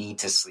 you need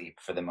to sleep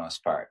for the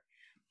most part.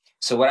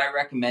 So what I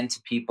recommend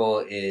to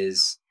people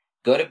is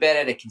go to bed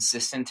at a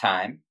consistent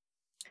time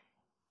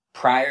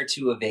prior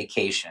to a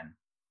vacation.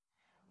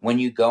 When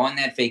you go on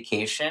that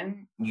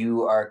vacation,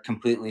 you are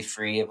completely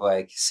free of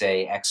like,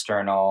 say,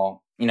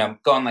 external,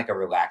 go on like a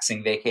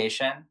relaxing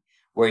vacation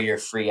where you're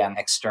free on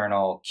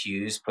external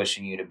cues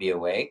pushing you to be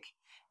awake.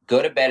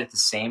 Go to bed at the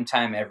same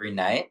time every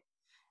night.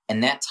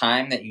 And that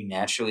time that you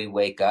naturally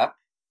wake up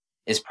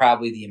is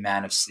probably the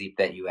amount of sleep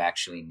that you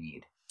actually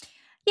need.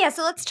 Yeah,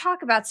 so let's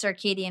talk about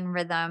circadian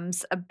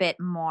rhythms a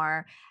bit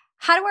more.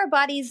 How do our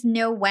bodies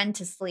know when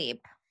to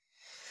sleep?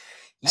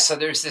 So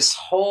there's this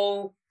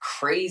whole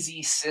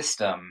crazy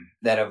system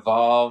that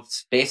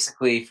evolved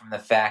basically from the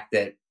fact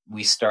that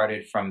we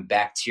started from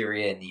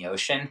bacteria in the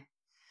ocean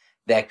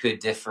that could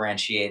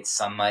differentiate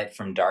sunlight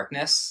from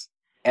darkness.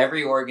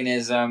 Every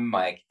organism,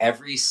 like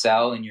every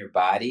cell in your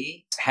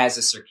body, has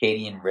a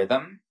circadian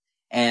rhythm.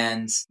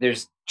 And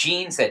there's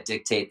genes that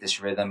dictate this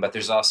rhythm, but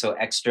there's also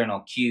external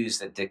cues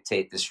that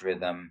dictate this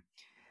rhythm.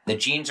 The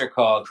genes are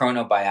called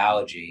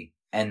chronobiology,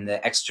 and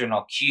the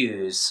external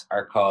cues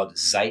are called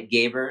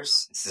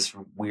Zeitgebers. It's this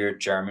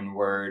weird German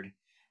word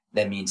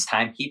that means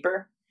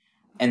timekeeper.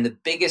 And the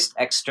biggest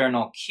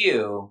external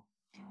cue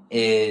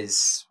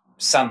is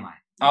sunlight.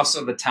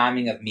 Also, the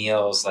timing of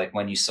meals, like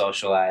when you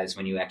socialize,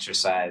 when you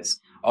exercise.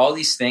 All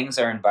these things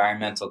are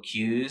environmental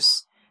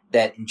cues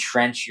that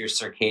entrench your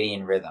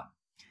circadian rhythm.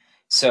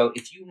 So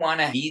if you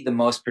want to be the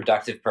most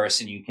productive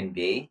person you can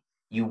be,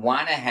 you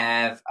want to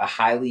have a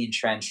highly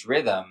entrenched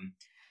rhythm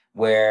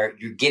where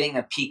you're getting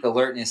a peak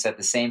alertness at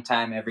the same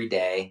time every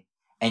day,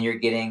 and you're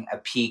getting a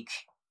peak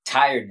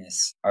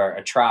tiredness or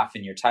a trough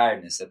in your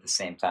tiredness at the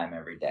same time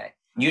every day.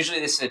 Usually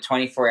this is a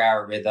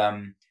 24-hour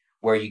rhythm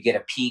where you get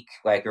a peak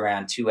like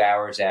around 2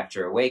 hours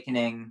after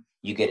awakening,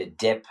 you get a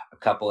dip a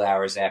couple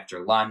hours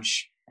after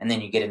lunch, and then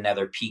you get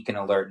another peak in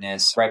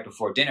alertness right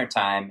before dinner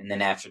time, and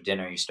then after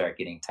dinner you start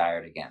getting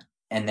tired again.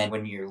 And then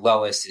when your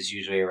lowest is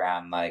usually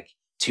around like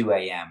 2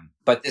 a.m.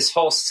 But this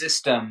whole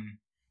system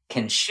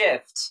can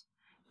shift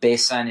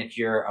based on if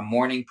you're a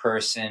morning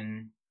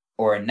person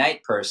or a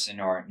night person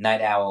or a night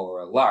owl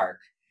or a lark.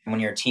 When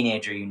you're a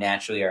teenager, you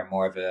naturally are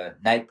more of a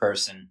night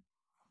person.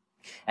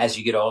 As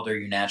you get older,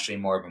 you're naturally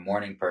more of a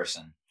morning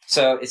person.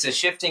 So it's a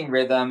shifting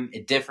rhythm.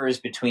 It differs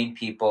between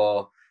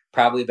people.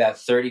 Probably about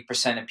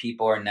 30% of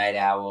people are night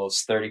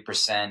owls,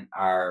 30%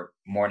 are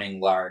morning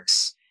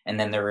larks, and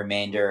then the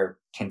remainder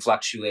can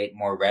fluctuate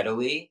more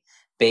readily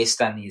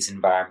based on these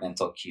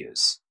environmental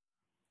cues.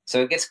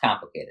 So it gets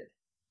complicated.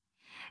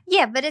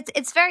 Yeah, but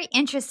it's very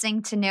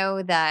interesting to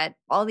know that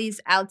all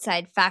these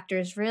outside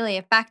factors really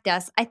affect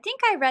us. I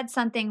think I read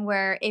something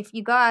where if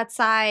you go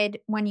outside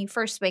when you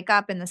first wake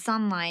up in the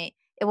sunlight,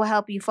 it will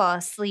help you fall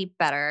asleep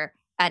better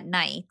at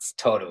night.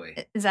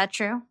 Totally. Is that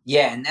true?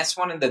 Yeah, and that's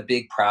one of the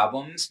big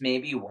problems,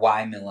 maybe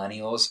why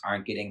millennials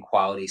aren't getting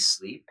quality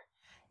sleep,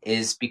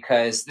 is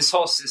because this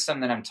whole system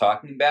that I'm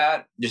talking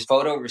about, there's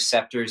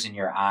photoreceptors in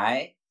your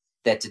eye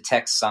that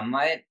detect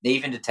sunlight. They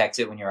even detect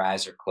it when your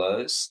eyes are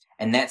closed.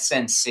 And that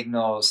sends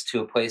signals to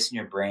a place in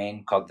your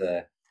brain called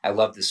I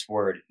love this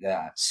word,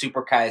 the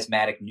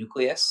suprachiasmatic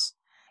nucleus.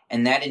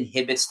 And that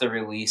inhibits the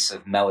release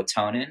of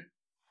melatonin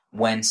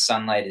when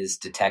sunlight is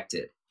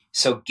detected.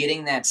 So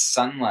getting that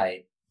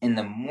sunlight in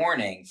the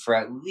morning for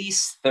at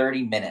least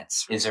 30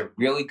 minutes is a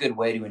really good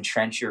way to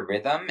entrench your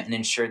rhythm and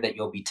ensure that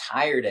you'll be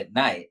tired at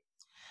night.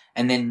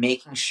 And then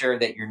making sure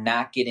that you're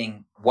not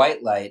getting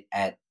white light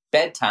at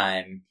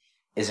bedtime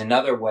is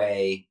another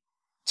way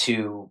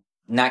to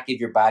not give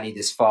your body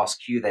this false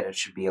cue that it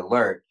should be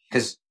alert.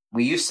 Because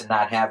we used to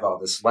not have all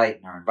this light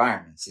in our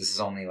environments. This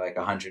is only like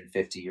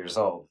 150 years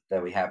old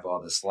that we have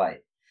all this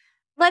light.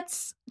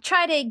 Let's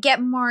try to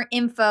get more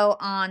info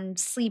on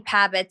sleep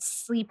habits,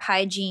 sleep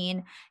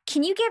hygiene.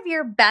 Can you give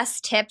your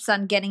best tips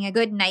on getting a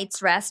good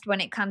night's rest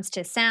when it comes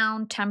to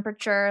sound,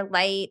 temperature,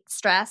 light,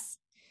 stress?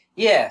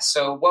 Yeah,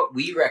 so what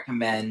we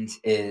recommend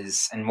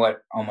is, and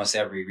what almost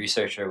every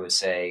researcher would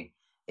say,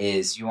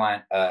 is you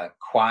want a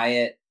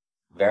quiet,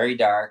 very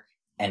dark,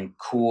 and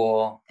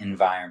cool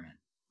environment.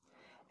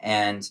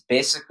 And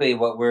basically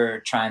what we're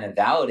trying to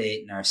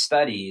validate in our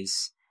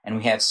studies, and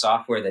we have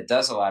software that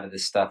does a lot of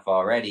this stuff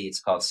already,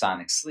 it's called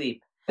Sonic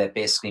Sleep, that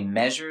basically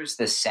measures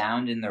the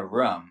sound in the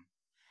room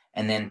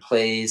and then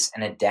plays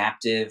an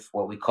adaptive,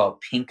 what we call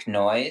pink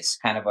noise,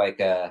 kind of like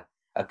a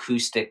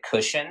acoustic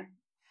cushion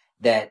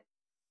that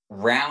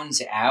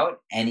rounds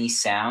out any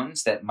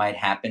sounds that might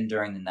happen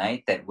during the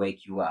night that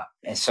wake you up.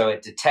 And so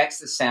it detects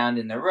the sound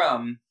in the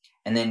room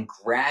and then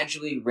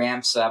gradually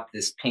ramps up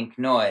this pink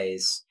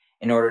noise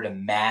in order to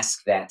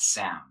mask that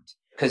sound.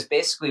 Because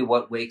basically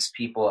what wakes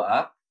people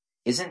up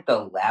isn't the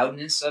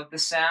loudness of the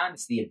sound,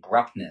 it's the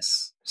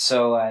abruptness.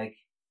 So like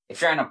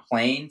if you're on a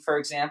plane, for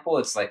example,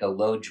 it's like a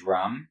low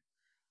drum.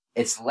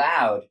 It's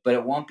loud, but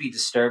it won't be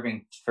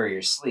disturbing for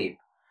your sleep.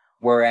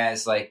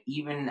 Whereas like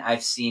even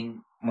I've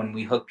seen when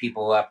we hook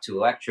people up to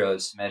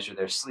electrodes to measure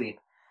their sleep,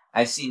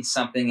 I've seen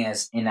something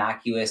as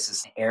innocuous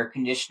as air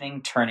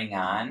conditioning turning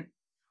on,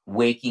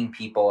 waking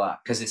people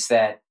up, because it's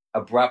that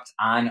abrupt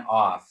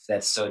on-off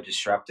that's so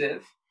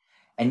disruptive.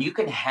 And you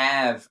can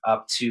have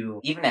up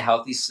to, even a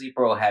healthy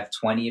sleeper will have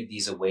 20 of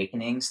these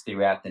awakenings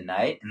throughout the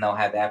night, and they'll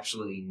have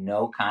absolutely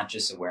no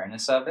conscious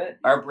awareness of it.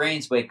 Our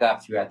brains wake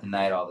up throughout the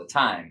night all the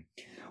time.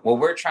 What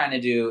we're trying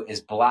to do is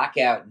block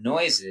out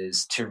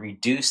noises to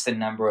reduce the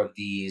number of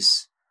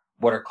these,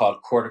 what are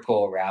called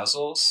cortical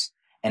arousals,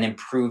 and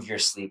improve your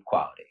sleep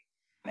quality.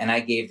 And I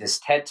gave this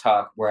TED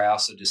Talk where I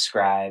also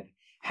describe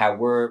how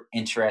we're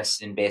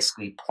interested in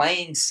basically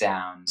playing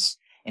sounds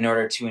in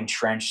order to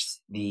entrench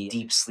the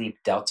deep sleep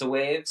delta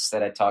waves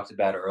that I talked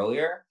about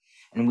earlier.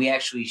 And we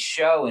actually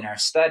show in our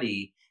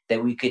study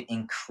that we could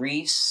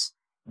increase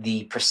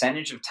the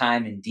percentage of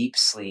time in deep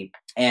sleep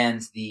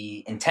and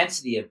the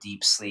intensity of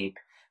deep sleep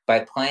by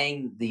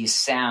playing these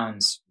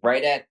sounds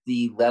right at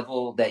the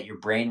level that your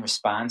brain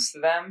responds to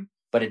them,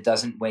 but it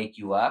doesn't wake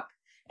you up.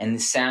 And the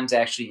sounds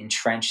actually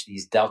entrench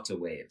these delta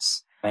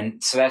waves.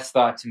 And so that's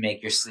thought to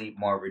make your sleep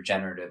more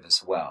regenerative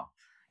as well.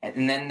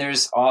 And then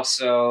there's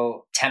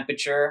also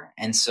temperature.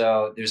 And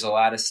so there's a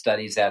lot of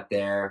studies out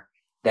there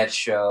that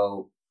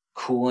show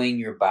cooling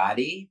your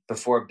body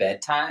before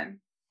bedtime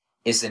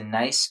is a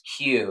nice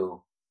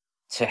cue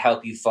to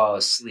help you fall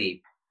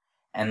asleep.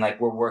 And like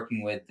we're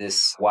working with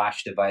this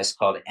watch device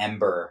called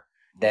Ember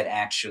that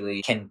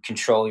actually can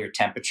control your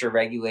temperature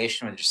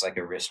regulation with just like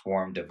a wrist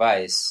warm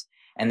device.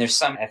 And there's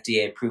some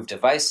FDA approved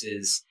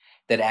devices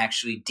that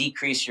actually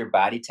decrease your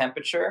body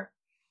temperature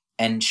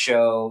and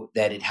show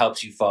that it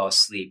helps you fall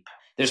asleep.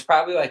 There's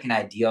probably like an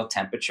ideal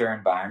temperature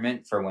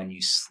environment for when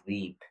you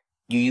sleep.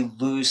 You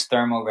lose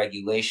thermal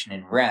regulation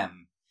in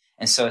REM.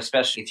 And so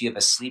especially if you have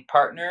a sleep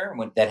partner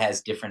that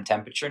has different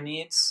temperature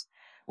needs,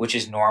 which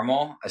is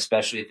normal,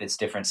 especially if it's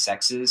different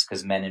sexes,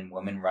 because men and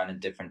women run in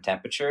different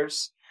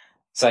temperatures.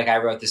 It's like I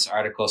wrote this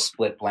article,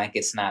 Split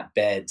Blankets, Not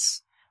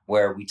Beds,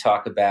 where we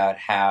talk about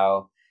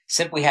how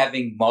simply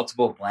having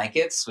multiple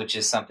blankets, which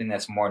is something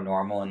that's more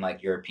normal in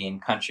like European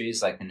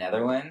countries like the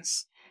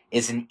Netherlands,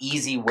 is an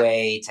easy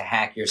way to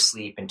hack your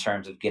sleep in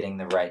terms of getting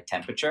the right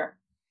temperature.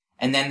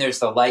 And then there's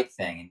the light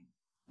thing.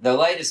 The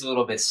light is a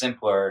little bit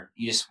simpler.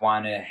 You just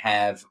want to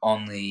have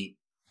only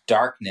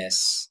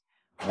darkness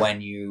when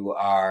you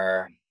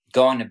are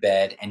going to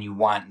bed and you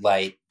want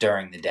light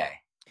during the day.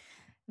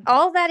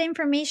 All that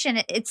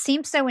information, it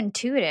seems so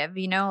intuitive,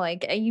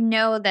 like you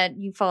know that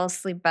you fall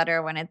asleep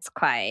better when it's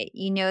quiet.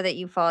 You know that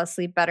you fall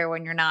asleep better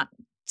when you're not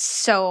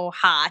so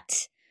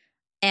hot,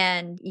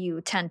 and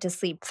you tend to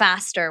sleep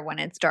faster when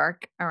it's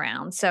dark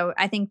around. So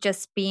I think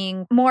just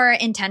being more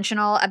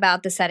intentional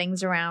about the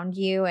settings around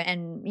you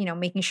and,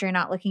 making sure you're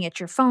not looking at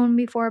your phone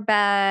before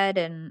bed.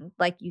 And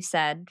like you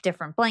said,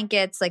 different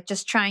blankets, like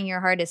just trying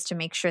your hardest to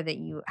make sure that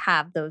you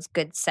have those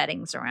good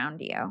settings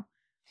around you.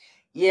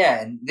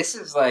 Yeah, and this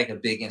is like a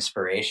big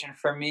inspiration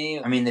for me.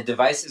 I mean, the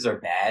devices are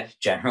bad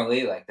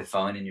generally, like the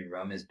phone in your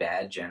room is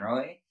bad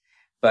generally,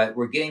 but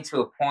we're getting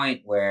to a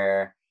point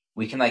where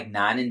we can like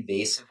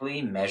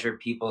non-invasively measure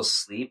people's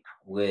sleep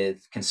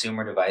with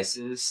consumer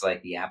devices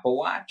like the Apple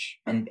Watch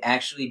and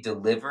actually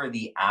deliver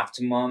the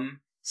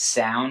optimum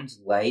sound,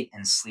 light,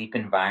 and sleep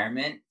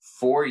environment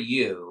for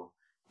you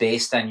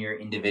based on your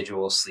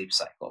individual sleep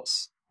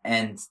cycles.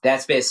 And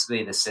that's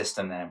basically the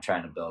system that I'm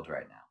trying to build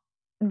right now.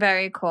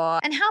 Very cool.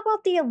 And how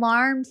about the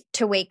alarms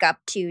to wake up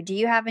to? Do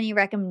you have any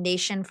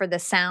recommendation for the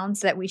sounds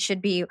that we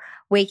should be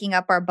waking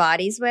up our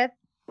bodies with?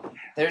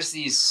 There's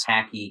these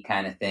hacky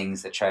kind of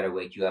things that try to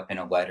wake you up in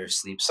a lighter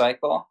sleep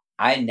cycle.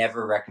 I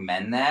never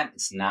recommend that.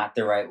 It's not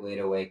the right way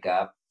to wake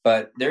up.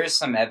 But there is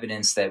some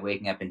evidence that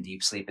waking up in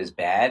deep sleep is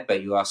bad,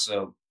 but you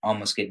also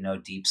almost get no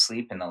deep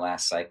sleep in the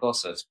last cycle,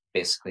 so it's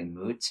basically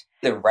moot.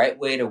 The right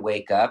way to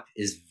wake up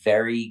is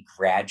very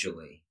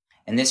gradually.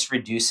 And this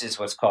reduces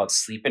what's called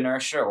sleep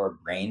inertia or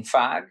brain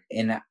fog.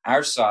 In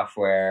our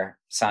software,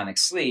 Sonic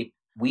Sleep,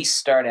 we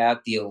start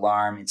out the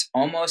alarm, it's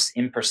almost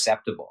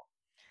imperceptible.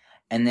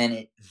 And then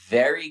it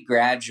very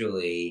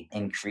gradually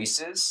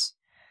increases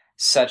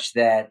such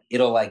that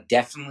it'll like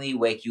definitely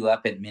wake you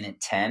up at minute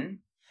 10.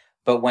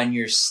 But when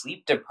you're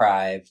sleep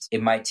deprived,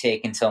 it might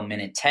take until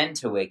minute 10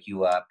 to wake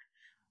you up.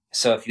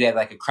 So if you had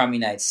like a crummy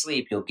night's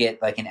sleep, you'll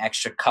get like an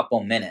extra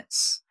couple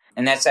minutes.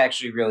 And that's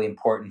actually really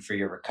important for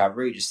your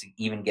recovery, just to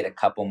even get a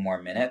couple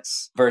more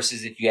minutes.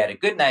 Versus if you had a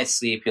good night's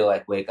sleep, you'll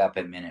like wake up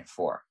at minute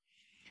 4.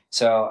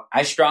 So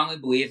I strongly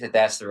believe that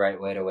that's the right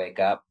way to wake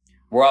up.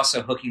 We're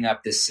also hooking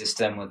up this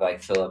system with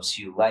like Philips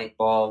Hue light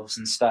bulbs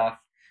and stuff.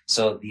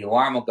 So the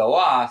alarm will go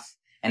off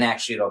and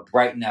actually it'll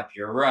brighten up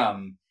your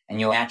room and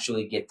you'll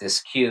actually get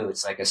this cue.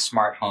 It's like a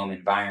smart home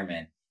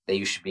environment that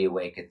you should be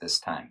awake at this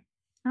time.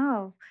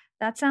 Oh,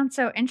 that sounds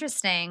so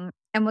interesting.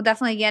 And we'll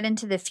definitely get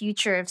into the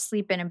future of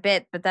sleep in a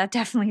bit, but that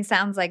definitely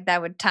sounds like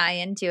that would tie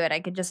into it. I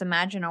could just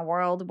imagine a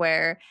world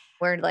where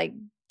we're like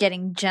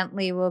getting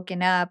gently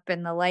woken up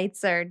and the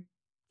lights are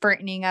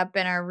brightening up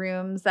in our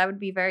rooms. That would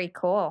be very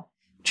cool.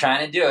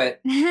 Trying to do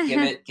it.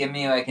 Give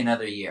me like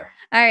another year.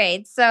 All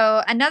right.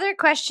 So another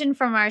question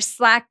from our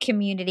Slack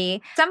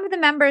community. Some of the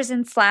members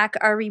in Slack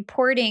are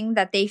reporting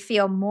that they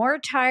feel more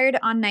tired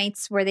on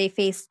nights where they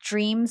face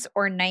dreams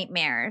or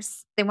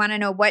nightmares. They want to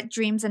know what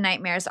dreams and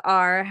nightmares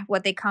are,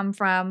 what they come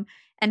from,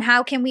 and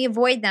how can we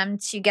avoid them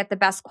to get the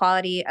best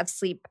quality of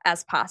sleep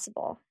as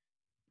possible.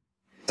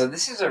 So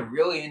this is a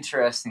really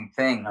interesting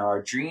thing.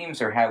 Our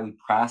dreams are how we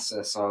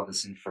process all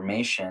this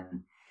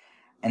information.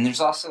 And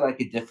there's also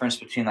like a difference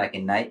between like a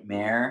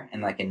nightmare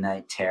and like a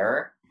night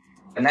terror.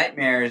 The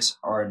nightmares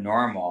are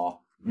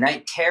normal.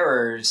 Night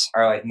terrors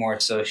are like more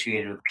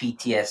associated with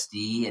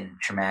PTSD and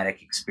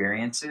traumatic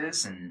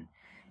experiences. And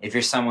if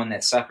you're someone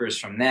that suffers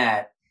from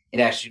that, it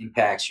actually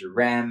impacts your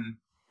REM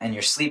and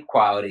your sleep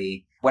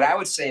quality. What I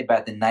would say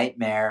about the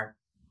nightmare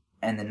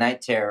and the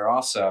night terror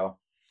also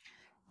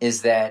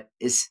is that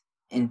it's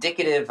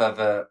indicative of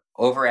a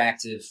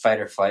overactive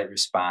fight or flight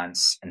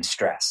response and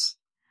stress.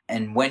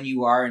 And when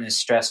you are in a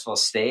stressful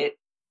state,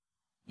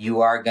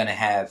 you are going to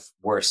have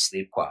worse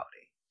sleep quality.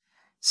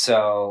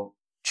 So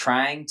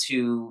trying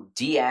to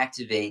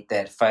deactivate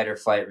that fight or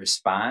flight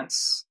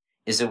response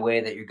is a way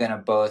that you're going to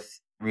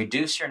both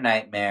reduce your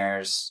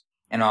nightmares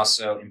and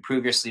also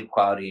improve your sleep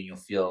quality, and you'll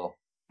feel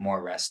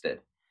more rested.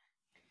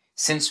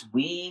 Since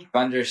we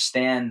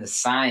understand the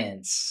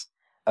science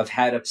of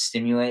how to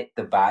stimulate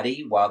the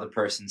body while the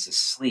person's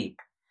asleep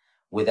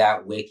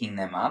without waking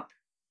them up,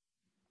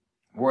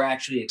 we're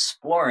actually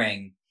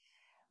exploring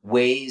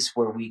ways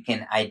where we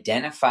can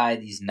identify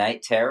these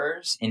night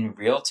terrors in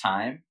real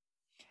time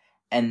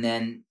and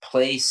then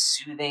play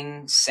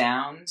soothing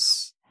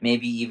sounds,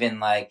 maybe even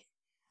like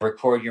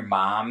record your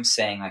mom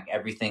saying like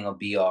everything will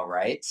be all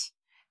right,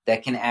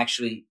 that can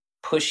actually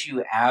push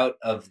you out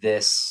of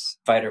this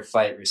fight or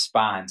flight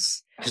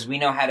response, because we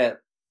know how to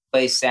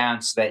play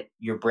sounds so that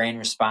your brain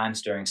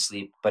responds during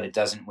sleep, but it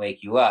doesn't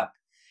wake you up.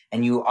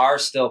 And you are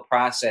still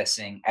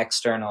processing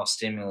external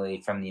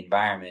stimuli from the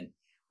environment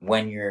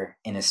when you're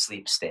in a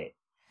sleep state.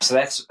 So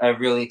that's a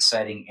really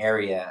exciting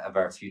area of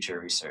our future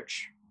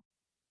research.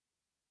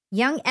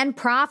 Young and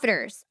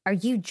profiters, are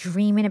you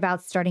dreaming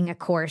about starting a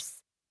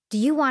course? Do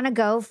you want to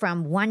go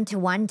from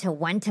one-to-one to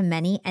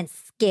one-to-many and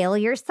scale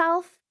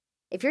yourself?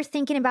 If you're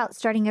thinking about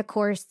starting a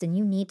course, then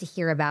you need to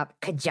hear about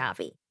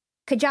Kajabi.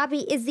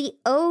 Kajabi is the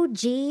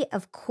OG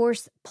of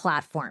course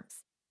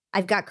platforms.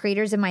 I've got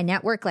creators in my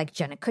network like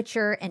Jenna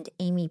Kutcher and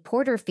Amy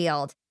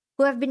Porterfield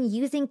who have been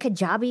using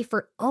Kajabi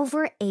for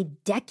over a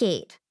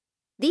decade.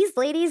 These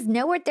ladies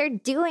know what they're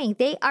doing.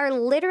 They are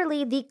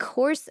literally the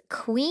course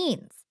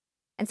queens.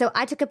 And so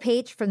I took a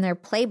page from their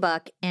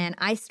playbook and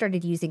I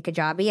started using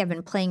Kajabi. I've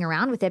been playing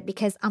around with it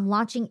because I'm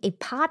launching a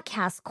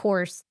podcast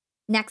course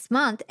next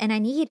month and I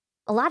need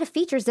a lot of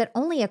features that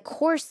only a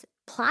course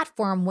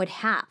platform would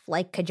have,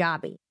 like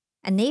Kajabi.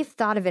 And they've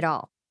thought of it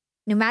all.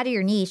 No matter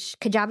your niche,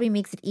 Kajabi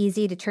makes it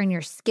easy to turn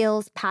your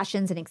skills,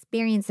 passions, and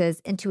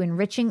experiences into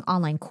enriching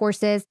online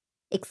courses,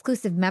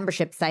 exclusive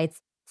membership sites,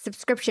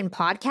 subscription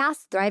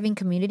podcasts, thriving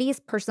communities,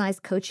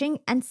 personalized coaching,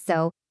 and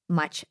so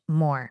much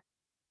more.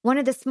 One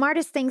of the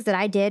smartest things that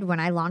I did when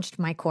I launched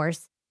my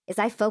course is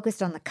I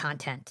focused on the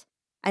content.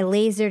 I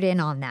lasered in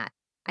on that.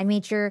 I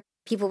made sure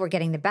people were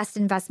getting the best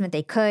investment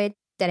they could,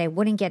 that I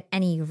wouldn't get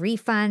any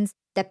refunds,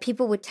 that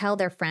people would tell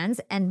their friends,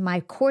 and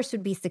my course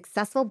would be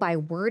successful by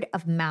word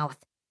of mouth.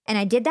 And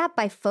I did that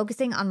by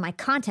focusing on my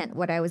content,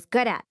 what I was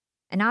good at,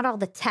 and not all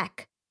the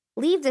tech.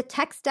 Leave the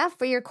tech stuff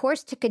for your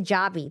course to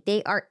Kajabi.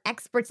 They are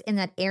experts in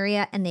that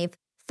area, and they've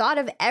thought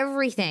of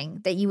everything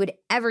that you would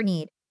ever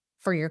need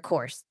for your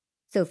course.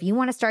 So if you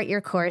want to start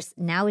your course,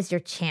 now is your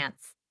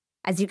chance.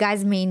 As you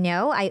guys may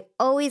know, I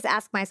always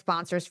ask my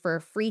sponsors for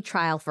a free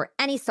trial for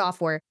any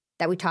software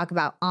that we talk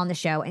about on the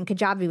show, and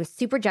Kajabi was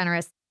super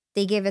generous.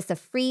 They gave us a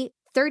free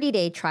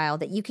 30-day trial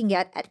that you can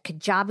get at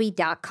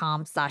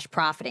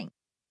kajabi.com/profiting.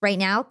 Right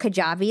now,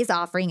 Kajabi is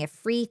offering a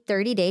free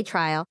 30-day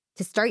trial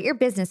to start your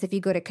business if you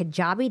go to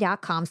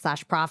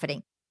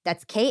kajabi.com/profiting.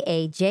 That's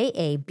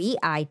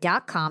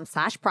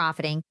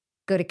KAJABI.com/profiting.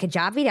 Go to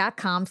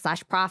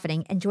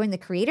kajabi.com/profiting and join the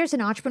creators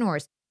and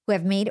entrepreneurs who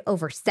have made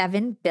over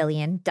 $7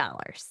 billion.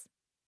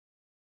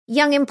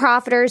 Young and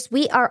profiters,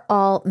 we are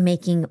all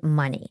making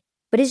money.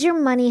 But is your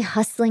money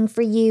hustling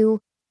for you?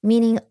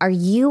 Meaning, are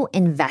you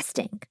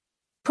investing?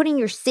 Putting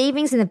your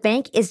savings in the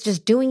bank is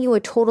just doing you a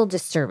total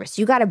disservice.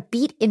 You got to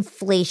beat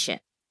inflation.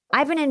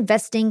 I've been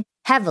investing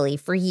heavily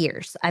for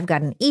years. I've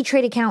got an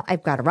E-Trade account.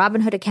 I've got a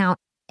Robinhood account.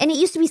 And it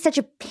used to be such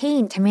a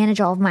pain to manage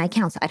all of my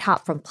accounts. I'd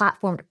hop from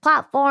platform to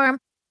platform.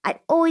 I'd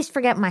always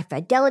forget my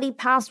Fidelity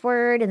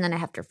password, and then I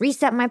have to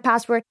reset my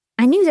password.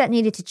 I knew that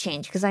needed to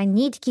change because I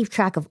need to keep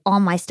track of all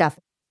my stuff.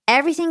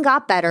 Everything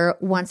got better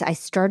once I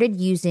started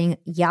using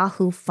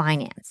Yahoo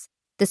Finance,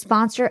 the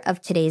sponsor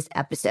of today's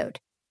episode.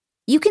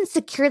 You can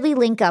securely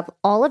link up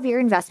all of your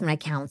investment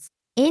accounts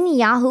in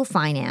Yahoo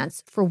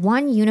Finance for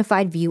one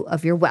unified view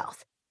of your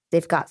wealth.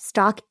 They've got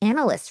stock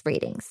analyst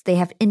ratings. They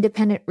have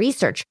independent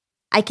research.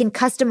 I can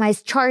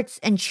customize charts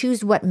and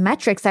choose what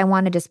metrics I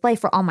want to display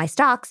for all my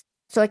stocks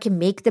so I can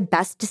make the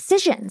best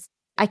decisions.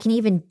 I can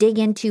even dig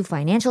into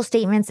financial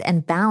statements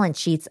and balance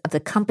sheets of the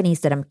companies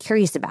that I'm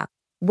curious about.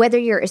 Whether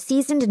you're a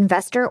seasoned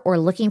investor or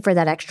looking for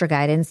that extra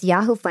guidance,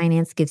 Yahoo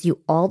Finance gives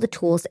you all the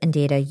tools and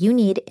data you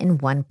need in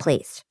one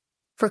place.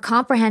 For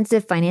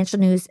comprehensive financial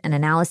news and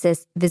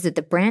analysis, visit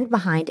the brand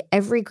behind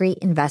every great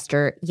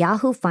investor,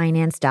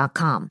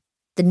 yahoofinance.com,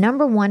 the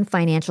 #1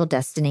 financial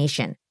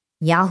destination,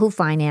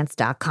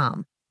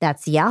 yahoofinance.com.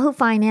 That's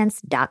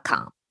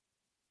yahoofinance.com.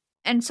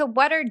 And so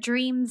what are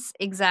dreams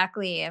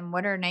exactly and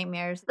what are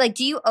nightmares? Like,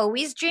 do you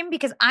always dream?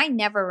 Because I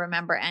never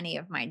remember any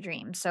of my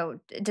dreams.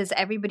 So does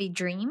everybody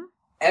dream?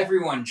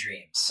 Everyone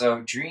dreams.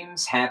 So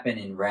dreams happen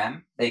in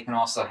REM. They can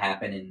also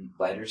happen in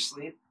lighter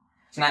sleep.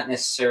 It's not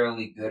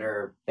necessarily good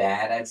or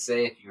bad, I'd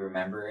say, if you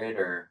remember it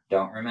or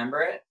don't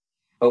remember it.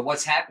 But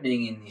what's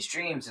happening in these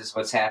dreams is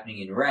what's happening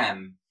in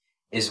REM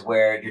is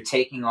where you're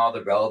taking all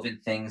the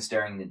relevant things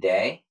during the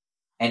day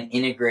and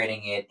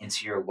integrating it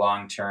into your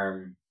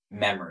long-term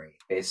memory,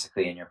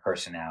 basically, in your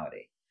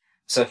personality.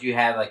 So if you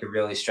have like a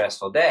really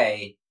stressful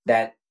day,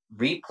 that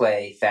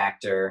replay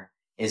factor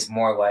is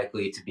more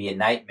likely to be a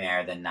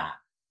nightmare than not,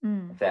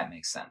 if that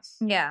makes sense.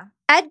 Yeah.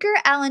 Edgar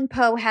Allan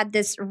Poe had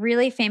this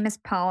really famous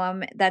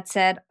poem that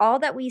said, "All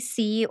that we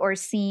see or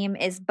seem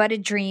is but a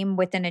dream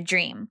within a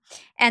dream."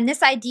 And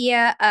this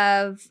idea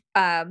of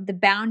the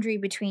boundary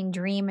between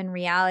dream and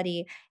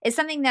reality is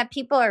something that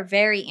people are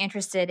very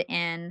interested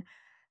in.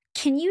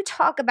 Can you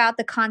talk about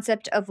the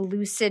concept of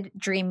lucid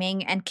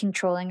dreaming and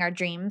controlling our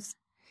dreams?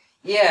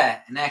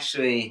 Yeah, and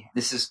actually,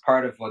 this is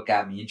part of what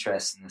got me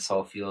interested in this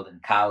whole field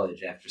in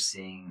college after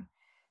seeing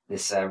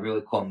this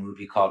really cool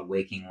movie called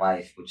Waking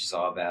Life, which is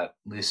all about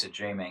lucid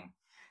dreaming.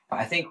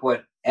 I think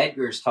what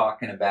Edgar's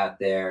talking about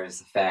there is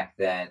the fact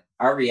that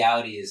our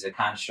reality is a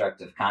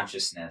construct of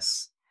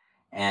consciousness,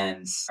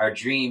 and our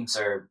dreams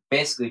are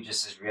basically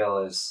just as real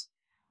as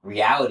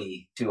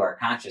reality to our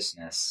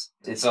consciousness.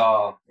 It's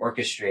all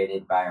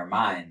orchestrated by our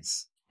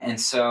minds.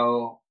 And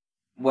so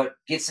what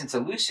gets into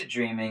lucid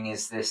dreaming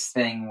is this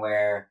thing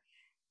where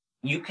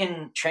you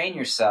can train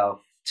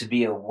yourself to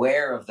be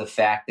aware of the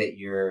fact that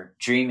you're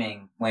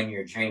dreaming when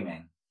you're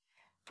dreaming.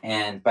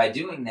 And by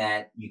doing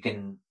that, you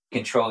can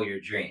control your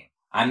dream.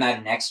 I'm not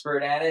an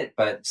expert at it,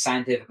 but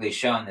scientifically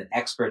shown that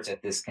experts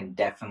at this can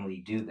definitely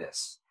do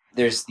this.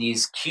 There's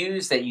these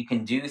cues that you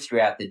can do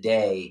throughout the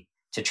day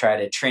to try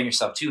to train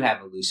yourself to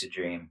have a lucid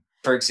dream.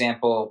 For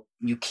example,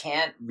 you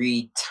can't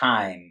read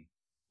time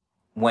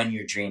when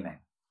you're dreaming.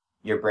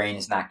 Your brain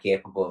is not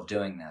capable of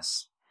doing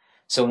this.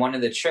 So one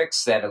of the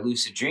tricks that a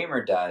lucid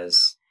dreamer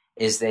does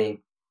is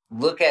they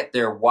look at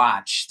their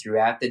watch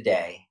throughout the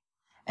day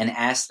and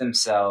ask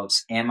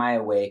themselves, am I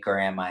awake or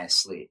am I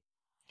asleep?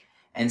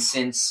 And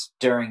since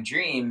during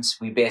dreams,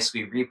 we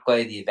basically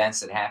replay the events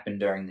that happen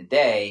during the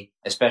day,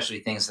 especially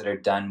things that are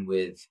done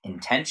with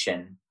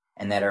intention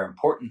and that are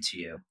important to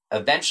you,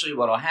 eventually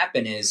what will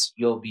happen is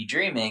you'll be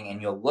dreaming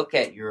and you'll look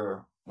at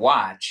your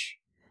watch,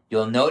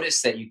 you'll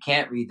notice that you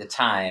can't read the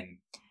time,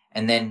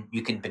 and then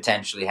you can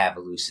potentially have a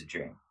lucid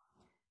dream.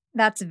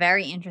 That's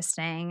very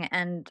interesting.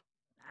 And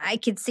I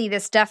could see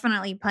this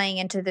definitely playing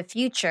into the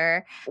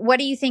future. What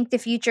do you think the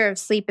future of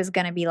sleep is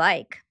going to be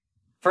like?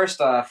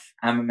 First off,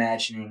 I'm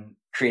imagining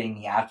creating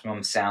the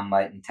optimum sound,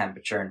 light, and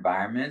temperature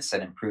environments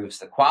that improves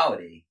the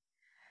quality.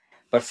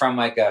 But from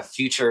like a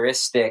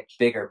futuristic,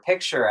 bigger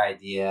picture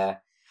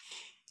idea,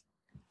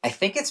 I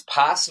think it's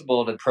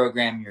possible to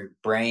program your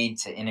brain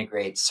to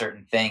integrate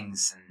certain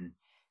things and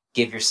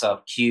give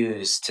yourself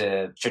cues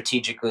to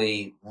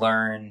strategically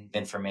learn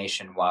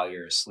information while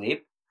you're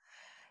asleep.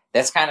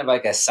 That's kind of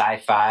like a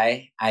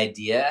sci-fi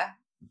idea,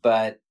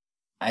 but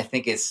I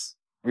think it's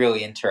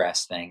really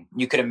interesting.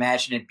 You could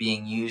imagine it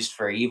being used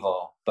for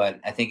evil, but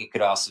I think it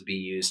could also be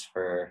used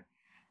for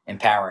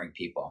empowering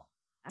people.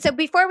 So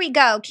before we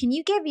go, can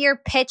you give your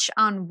pitch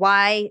on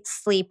why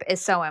sleep is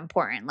so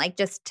important? Like,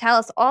 just tell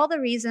us all the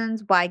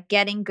reasons why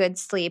getting good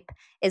sleep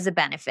is a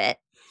benefit.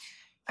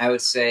 I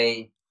would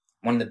say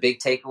one of the big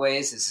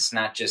takeaways is it's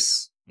not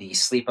just the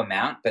sleep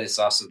amount, but it's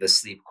also the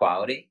sleep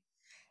quality.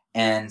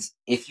 And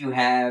if you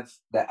have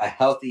a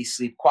healthy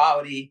sleep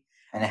quality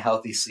and a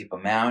healthy sleep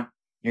amount,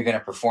 you're going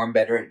to perform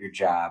better at your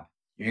job.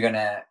 You're going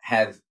to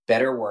have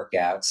better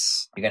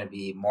workouts. You're going to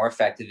be more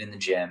effective in the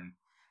gym.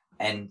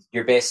 And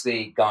you're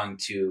basically going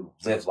to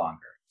live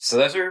longer. So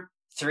those are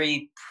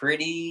three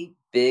pretty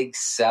big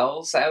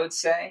sells, I would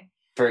say.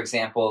 For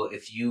example,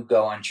 if you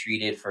go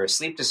untreated for a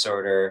sleep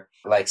disorder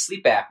like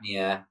sleep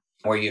apnea,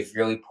 where you have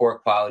really poor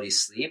quality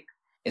sleep,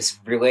 it's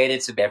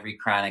related to every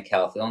chronic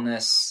health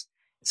illness.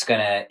 It's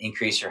going to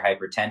increase your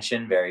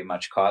hypertension very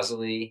much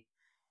causally.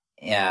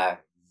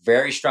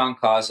 Very strong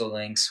causal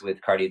links with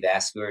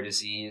cardiovascular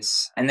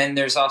disease. And then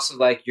there's also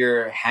like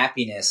your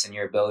happiness and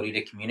your ability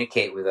to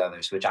communicate with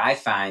others, which I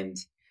find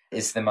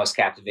is the most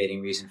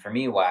captivating reason for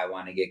me why I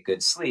want to get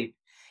good sleep,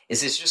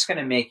 is it's just going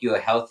to make you a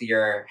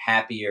healthier,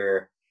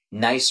 happier,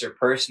 nicer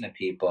person to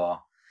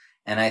people.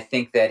 And I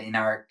think that in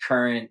our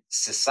current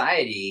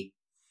society,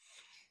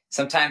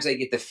 sometimes I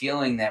get the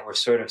feeling that we're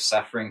sort of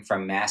suffering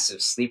from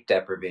massive sleep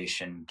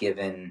deprivation,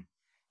 given,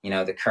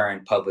 the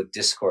current public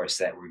discourse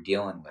that we're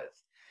dealing with.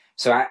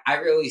 So I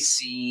really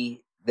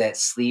see that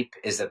sleep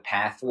is a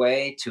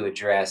pathway to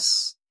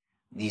address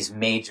these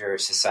major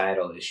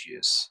societal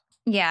issues.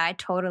 Yeah, I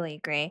totally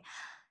agree.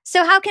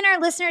 So how can our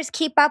listeners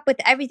keep up with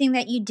everything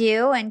that you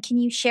do? And can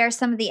you share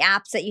some of the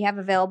apps that you have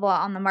available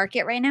on the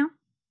market right now?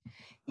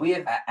 We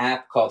have an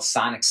app called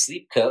Sonic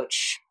Sleep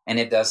Coach, and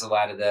it does a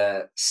lot of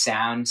the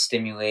sound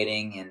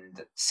stimulating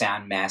and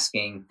sound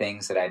masking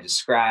things that I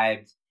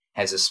described,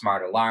 has a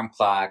smart alarm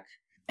clock.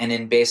 And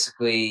in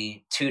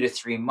basically 2 to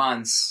 3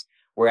 months,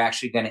 we're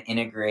actually going to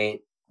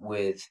integrate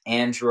with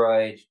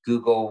Android,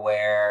 Google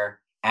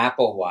Wear,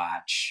 Apple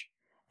Watch,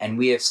 and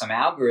we have some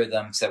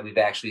algorithms that we've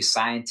actually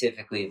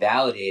scientifically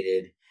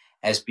validated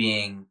as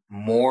being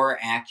more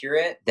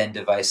accurate than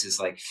devices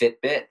like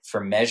Fitbit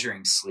for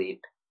measuring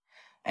sleep.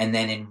 And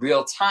then in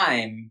real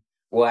time,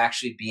 we'll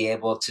actually be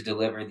able to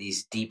deliver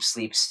these deep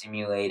sleep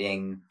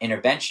stimulating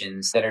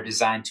interventions that are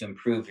designed to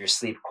improve your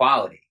sleep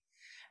quality.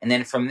 And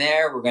then from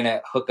there, we're going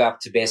to hook up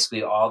to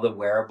basically all the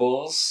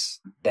wearables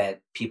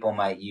that people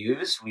might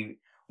use. We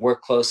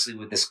work closely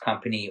with this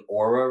company,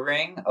 Oura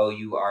Ring,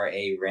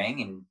 O-U-R-A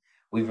Ring. And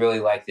we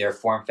really like their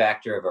form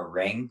factor of a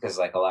ring because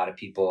like a lot of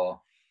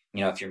people,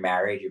 if you're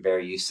married, you're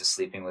very used to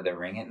sleeping with a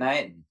ring at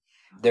night. And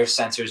their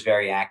sensor is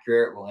very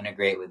accurate. We'll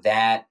integrate with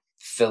that.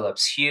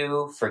 Philips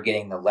Hue for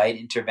getting the light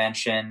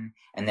intervention.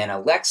 And then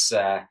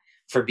Alexa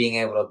for being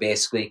able to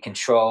basically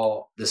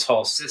control this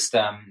whole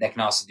system that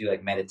can also do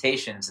like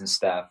meditations and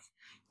stuff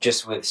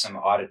just with some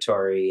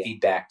auditory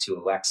feedback to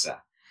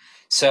Alexa.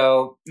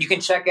 So you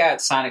can check out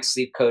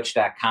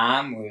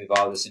sonicsleepcoach.com where we have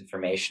all this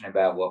information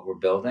about what we're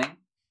building.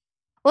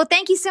 Well,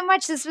 thank you so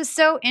much. This was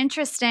so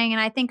interesting, and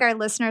I think our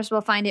listeners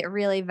will find it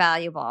really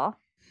valuable.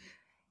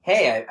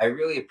 Hey, I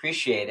really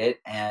appreciate it,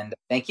 and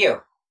thank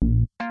you.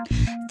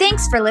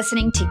 Thanks for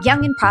listening to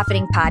Young and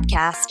Profiting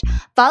Podcast.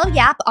 Follow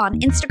Yap on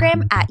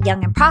Instagram at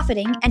Young and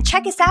Profiting and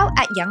check us out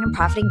at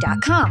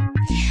youngandprofiting.com.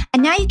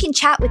 And now you can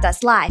chat with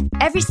us live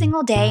every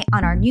single day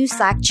on our new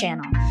Slack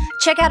channel.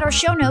 Check out our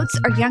show notes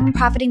or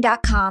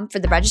youngandprofiting.com for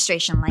the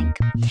registration link.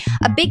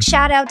 A big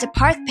shout out to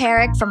Parth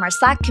Parekh from our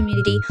Slack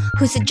community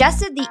who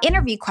suggested the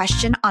interview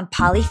question on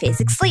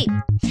polyphasic sleep.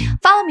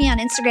 Follow me on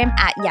Instagram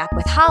at Yap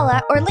with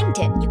Hala or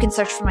LinkedIn. You can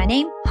search for my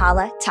name,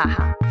 Hala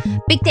Taha.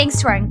 Big thanks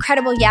to our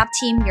incredible Yap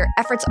team. Your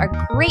efforts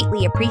are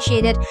greatly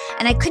appreciated,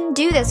 and I couldn't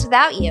do this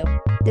without you.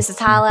 This is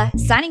Hala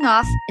signing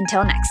off.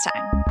 Until next time.